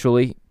Paulo,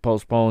 actually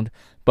postponed.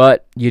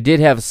 But you did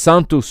have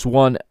Santos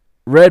 1,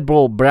 Red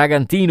Bull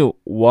Bragantino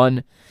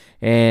 1,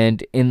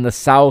 and in the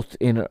south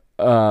in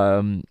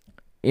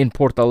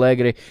Porto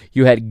Alegre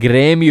you had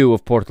Grêmio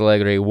of Porto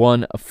Alegre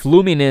 1,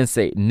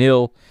 Fluminense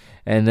 0,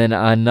 and then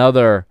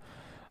another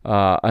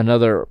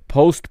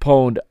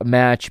postponed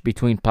match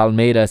between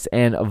Palmeiras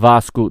and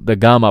Vasco da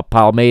Gama.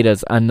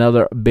 Palmeiras,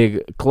 another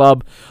big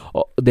club.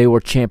 They were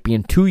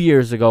champion 2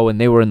 years ago,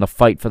 and they were in the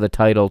fight for the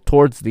title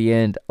towards the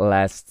end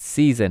last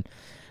season.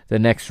 The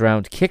next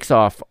round kicks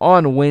off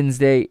on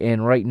Wednesday,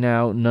 and right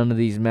now none of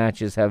these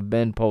matches have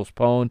been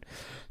postponed.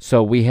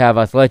 So we have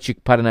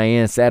Atlético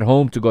Paranaense at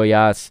home to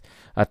Goiás,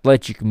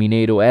 Atlético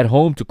Mineiro at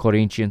home to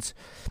Corinthians,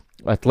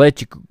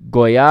 Atlético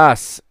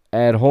Goiás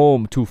at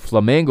home to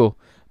Flamengo,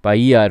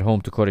 Bahia at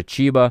home to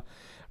Coritiba,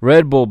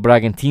 Red Bull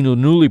Bragantino,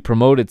 newly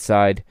promoted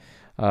side.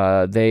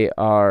 They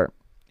are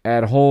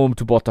at home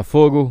to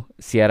Botafogo,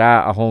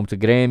 Ceará at home to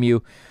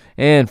Grêmio,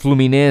 and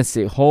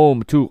Fluminense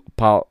home to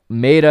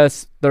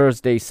Palmeiras.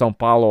 Thursday, São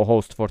Paulo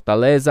host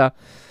Fortaleza.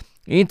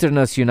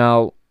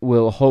 Internacional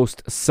will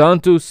host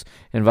Santos,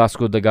 and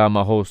Vasco da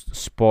Gama host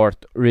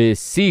Sport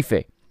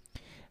Recife.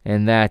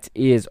 And that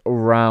is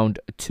round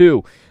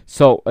 2.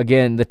 So,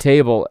 again, the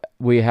table,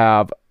 we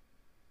have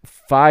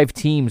 5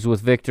 teams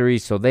with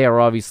victories, so they are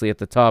obviously at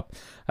the top.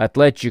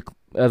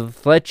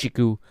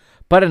 Atlético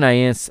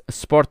Paranaense,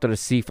 Sport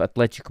Recife,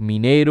 Atlético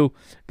Mineiro,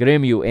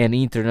 Grêmio, and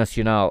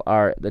Internacional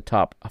are the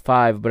top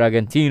 5.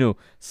 Bragantino,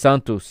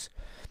 Santos,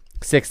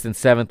 6th and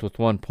 7th with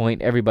 1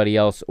 point. Everybody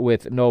else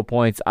with no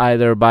points,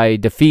 either by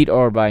defeat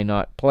or by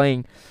not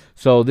playing.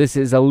 So this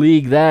is a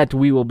league that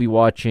we will be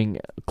watching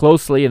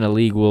closely, and a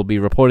league we'll be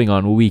reporting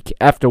on week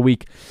after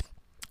week.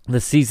 The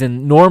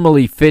season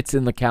normally fits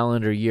in the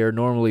calendar year.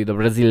 Normally, the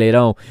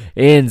Brasileirão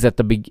ends at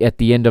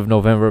the end of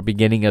November,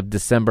 beginning of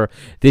December.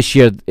 This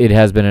year, it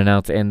has been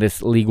announced, and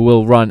this league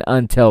will run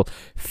until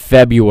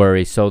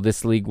February. So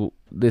this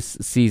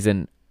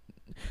season,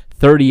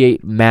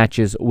 38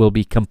 matches will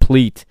be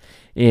complete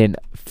in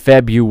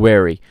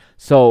February.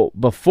 So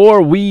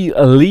before we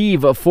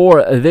leave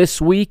for this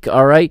week,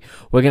 all right,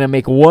 we're going to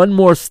make one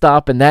more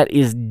stop, and that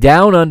is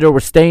down under.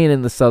 We're staying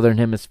in the Southern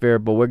Hemisphere,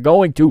 but we're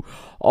going to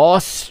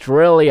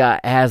Australia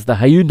as the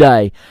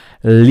Hyundai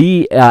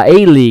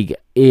A-League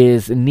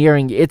is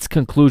nearing its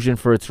conclusion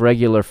for its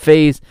regular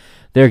phase.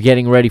 They're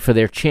getting ready for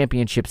their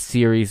championship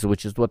series,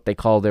 which is what they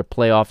call their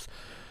playoffs.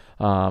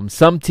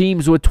 Some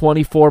teams with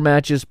 24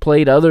 matches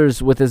played,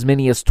 others with as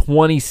many as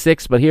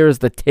 26. But here is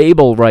the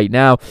table right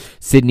now.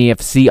 Sydney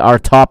FC are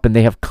top, and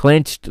they have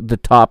clinched the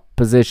top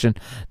position.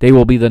 They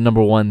will be the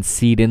number 1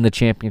 seed in the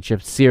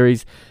championship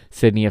series.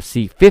 Sydney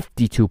FC,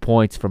 52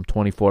 points from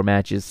 24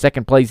 matches.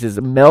 Second place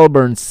is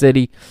Melbourne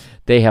City.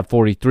 They have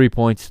 43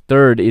 points.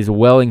 Third is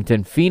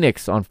Wellington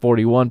Phoenix on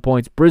 41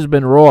 points.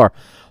 Brisbane Roar,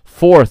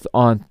 fourth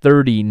on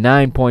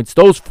 39 points.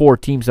 Those 4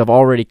 teams have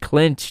already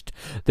clinched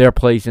their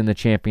place in the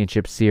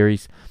championship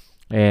series.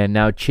 And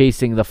now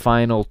chasing the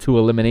final 2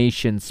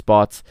 elimination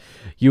spots,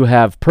 you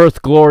have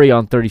Perth Glory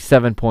on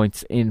 37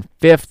 points in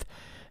 5th.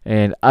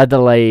 And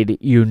Adelaide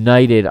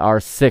United are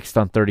 6th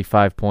on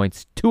 35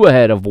 points. 2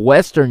 ahead of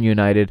Western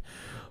United,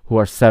 who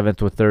are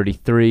 7th with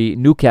 33.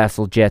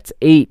 Newcastle Jets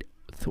 8th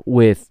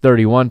with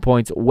 31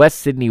 points. West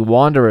Sydney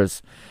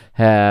Wanderers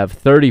have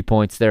 30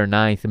 points. They're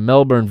 9th.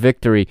 Melbourne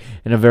Victory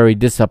in a very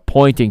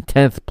disappointing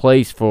 10th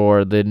place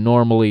for the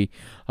normally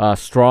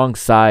strong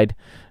side,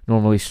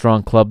 normally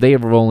strong club. They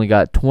have only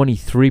got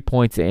 23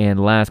 points, and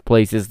last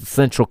place is the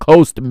Central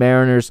Coast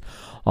Mariners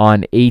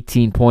on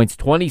 18 points.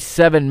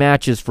 27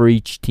 matches for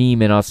each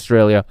team in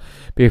Australia.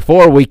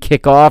 Before we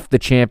kick off the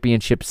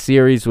championship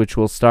series, which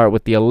will start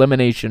with the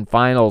elimination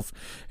finals,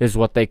 is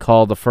what they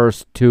call the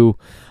first 2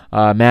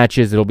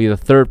 matches. It'll be the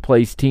 3rd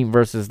place team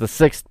versus the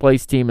 6th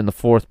place team, and the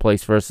 4th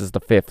place versus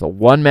the 5th.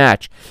 1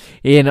 match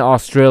in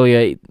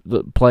Australia.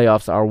 The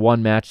playoffs are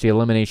 1 match. The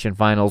elimination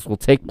finals will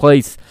take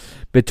place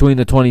between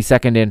the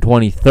 22nd and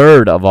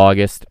 23rd of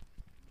August,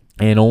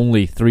 and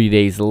only 3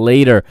 days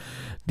later,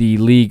 the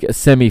league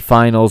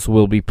semifinals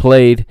will be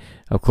played.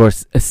 Of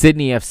course,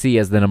 Sydney FC,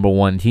 as the number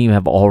 1 team,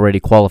 have already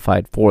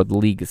qualified for the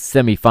league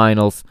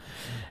semifinals,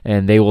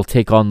 and they will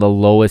take on the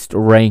lowest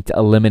ranked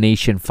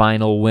elimination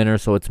final winner.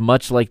 So it's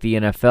much like the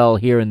NFL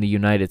here in the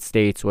United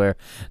States, where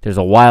there's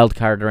a wild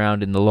card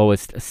round and the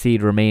lowest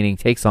seed remaining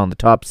takes on the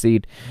top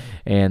seed,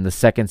 and the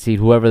second seed,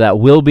 whoever that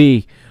will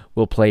be,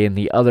 will play in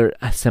the other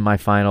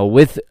semifinal,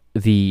 with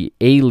the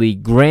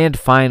A-League Grand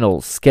Final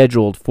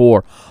scheduled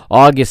for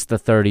August the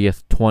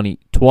 30th,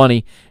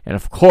 2020. And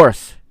of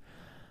course,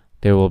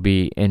 there will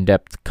be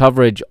in-depth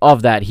coverage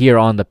of that here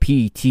on the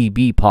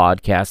PTB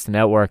Podcast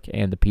Network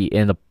and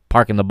the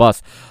Park in the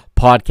Bus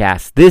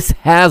podcast. This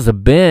has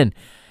been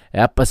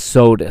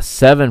episode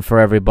 7 for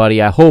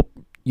everybody. I hope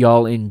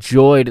y'all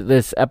enjoyed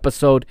this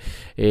episode.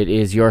 It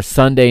is your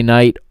Sunday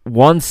night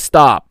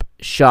one-stop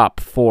shop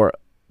for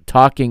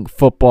talking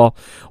football.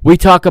 We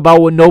talk about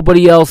what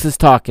nobody else is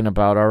talking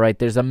about, all right?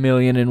 There's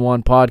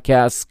 1,000,001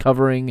 podcasts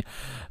covering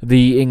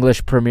the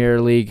English Premier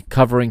League,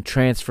 covering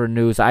transfer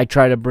news. I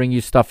try to bring you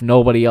stuff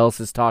nobody else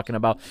is talking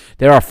about.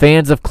 There are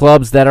fans of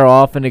clubs that are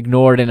often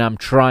ignored, and I'm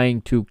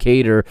trying to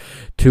cater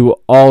to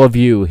all of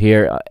you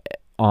here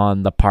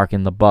on the Park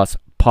in the Bus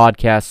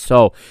podcast.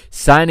 So,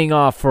 signing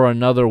off for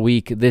another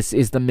week. This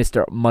is the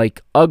Mr.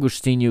 Mike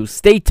Agustinu.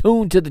 Stay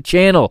tuned to the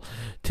channel,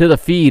 to the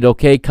feed,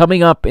 okay?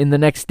 Coming up in the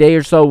next day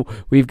or so,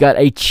 we've got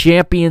a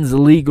Champions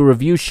League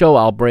review show.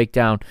 I'll break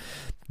down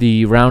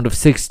the round of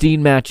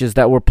 16 matches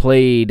that were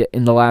played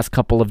in the last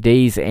couple of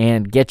days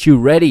and get you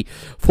ready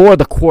for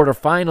the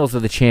quarterfinals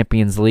of the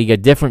Champions League, a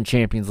different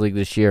Champions League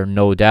this year,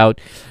 no doubt.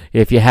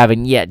 If you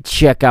haven't yet,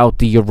 check out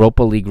the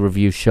Europa League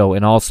review show,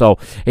 and also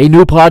a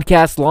new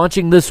podcast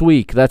launching this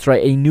week. That's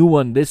right, a new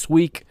one this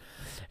week.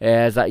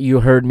 As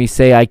you heard me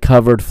say, I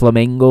covered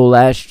Flamengo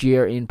last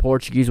year in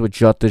Portuguese with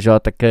Jota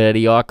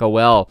Carioca.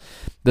 Well,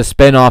 the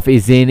spinoff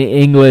is in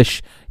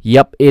English.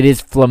 Yep, it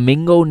is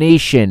Flamingo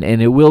Nation,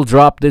 and it will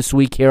drop this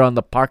week here on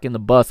the Park in the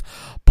Bus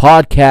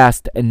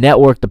podcast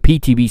network, the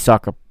PTB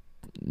Soccer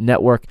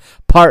Network,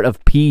 part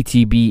of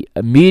PTB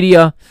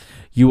Media.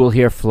 You will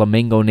hear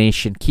Flamingo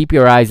Nation. Keep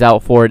your eyes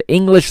out for it.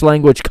 English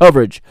language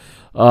coverage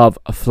of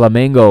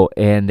Flamengo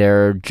and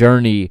their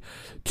journey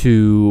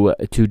to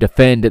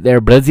defend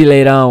their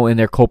Brasileirão and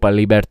their Copa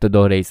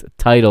Libertadores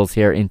titles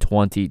here in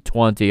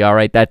 2020. All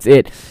right, that's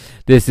it.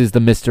 This is the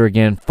Mr.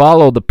 again.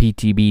 Follow the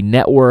PTB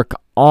Network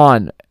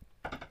on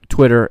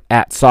Twitter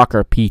at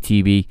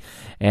SoccerPTB,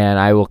 and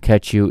I will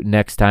catch you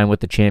next time with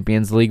the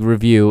Champions League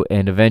review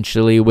and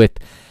eventually with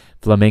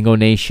Flamingo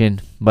Nation.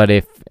 But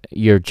if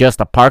you're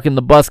just a Park in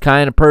the Bus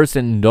kind of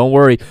person, don't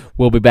worry.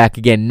 We'll be back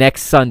again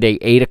next Sunday,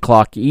 8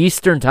 o'clock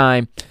Eastern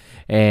Time,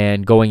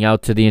 and going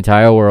out to the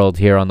entire world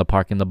here on the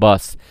Park in the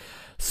Bus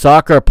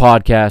Soccer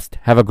Podcast.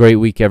 Have a great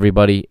week,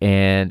 everybody,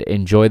 and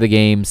enjoy the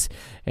games.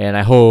 And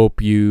I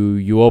hope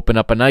you open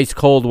up a nice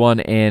cold one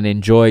and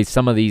enjoy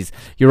some of these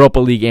Europa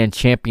League and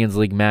Champions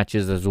League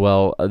matches as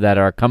well that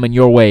are coming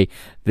your way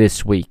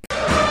this week.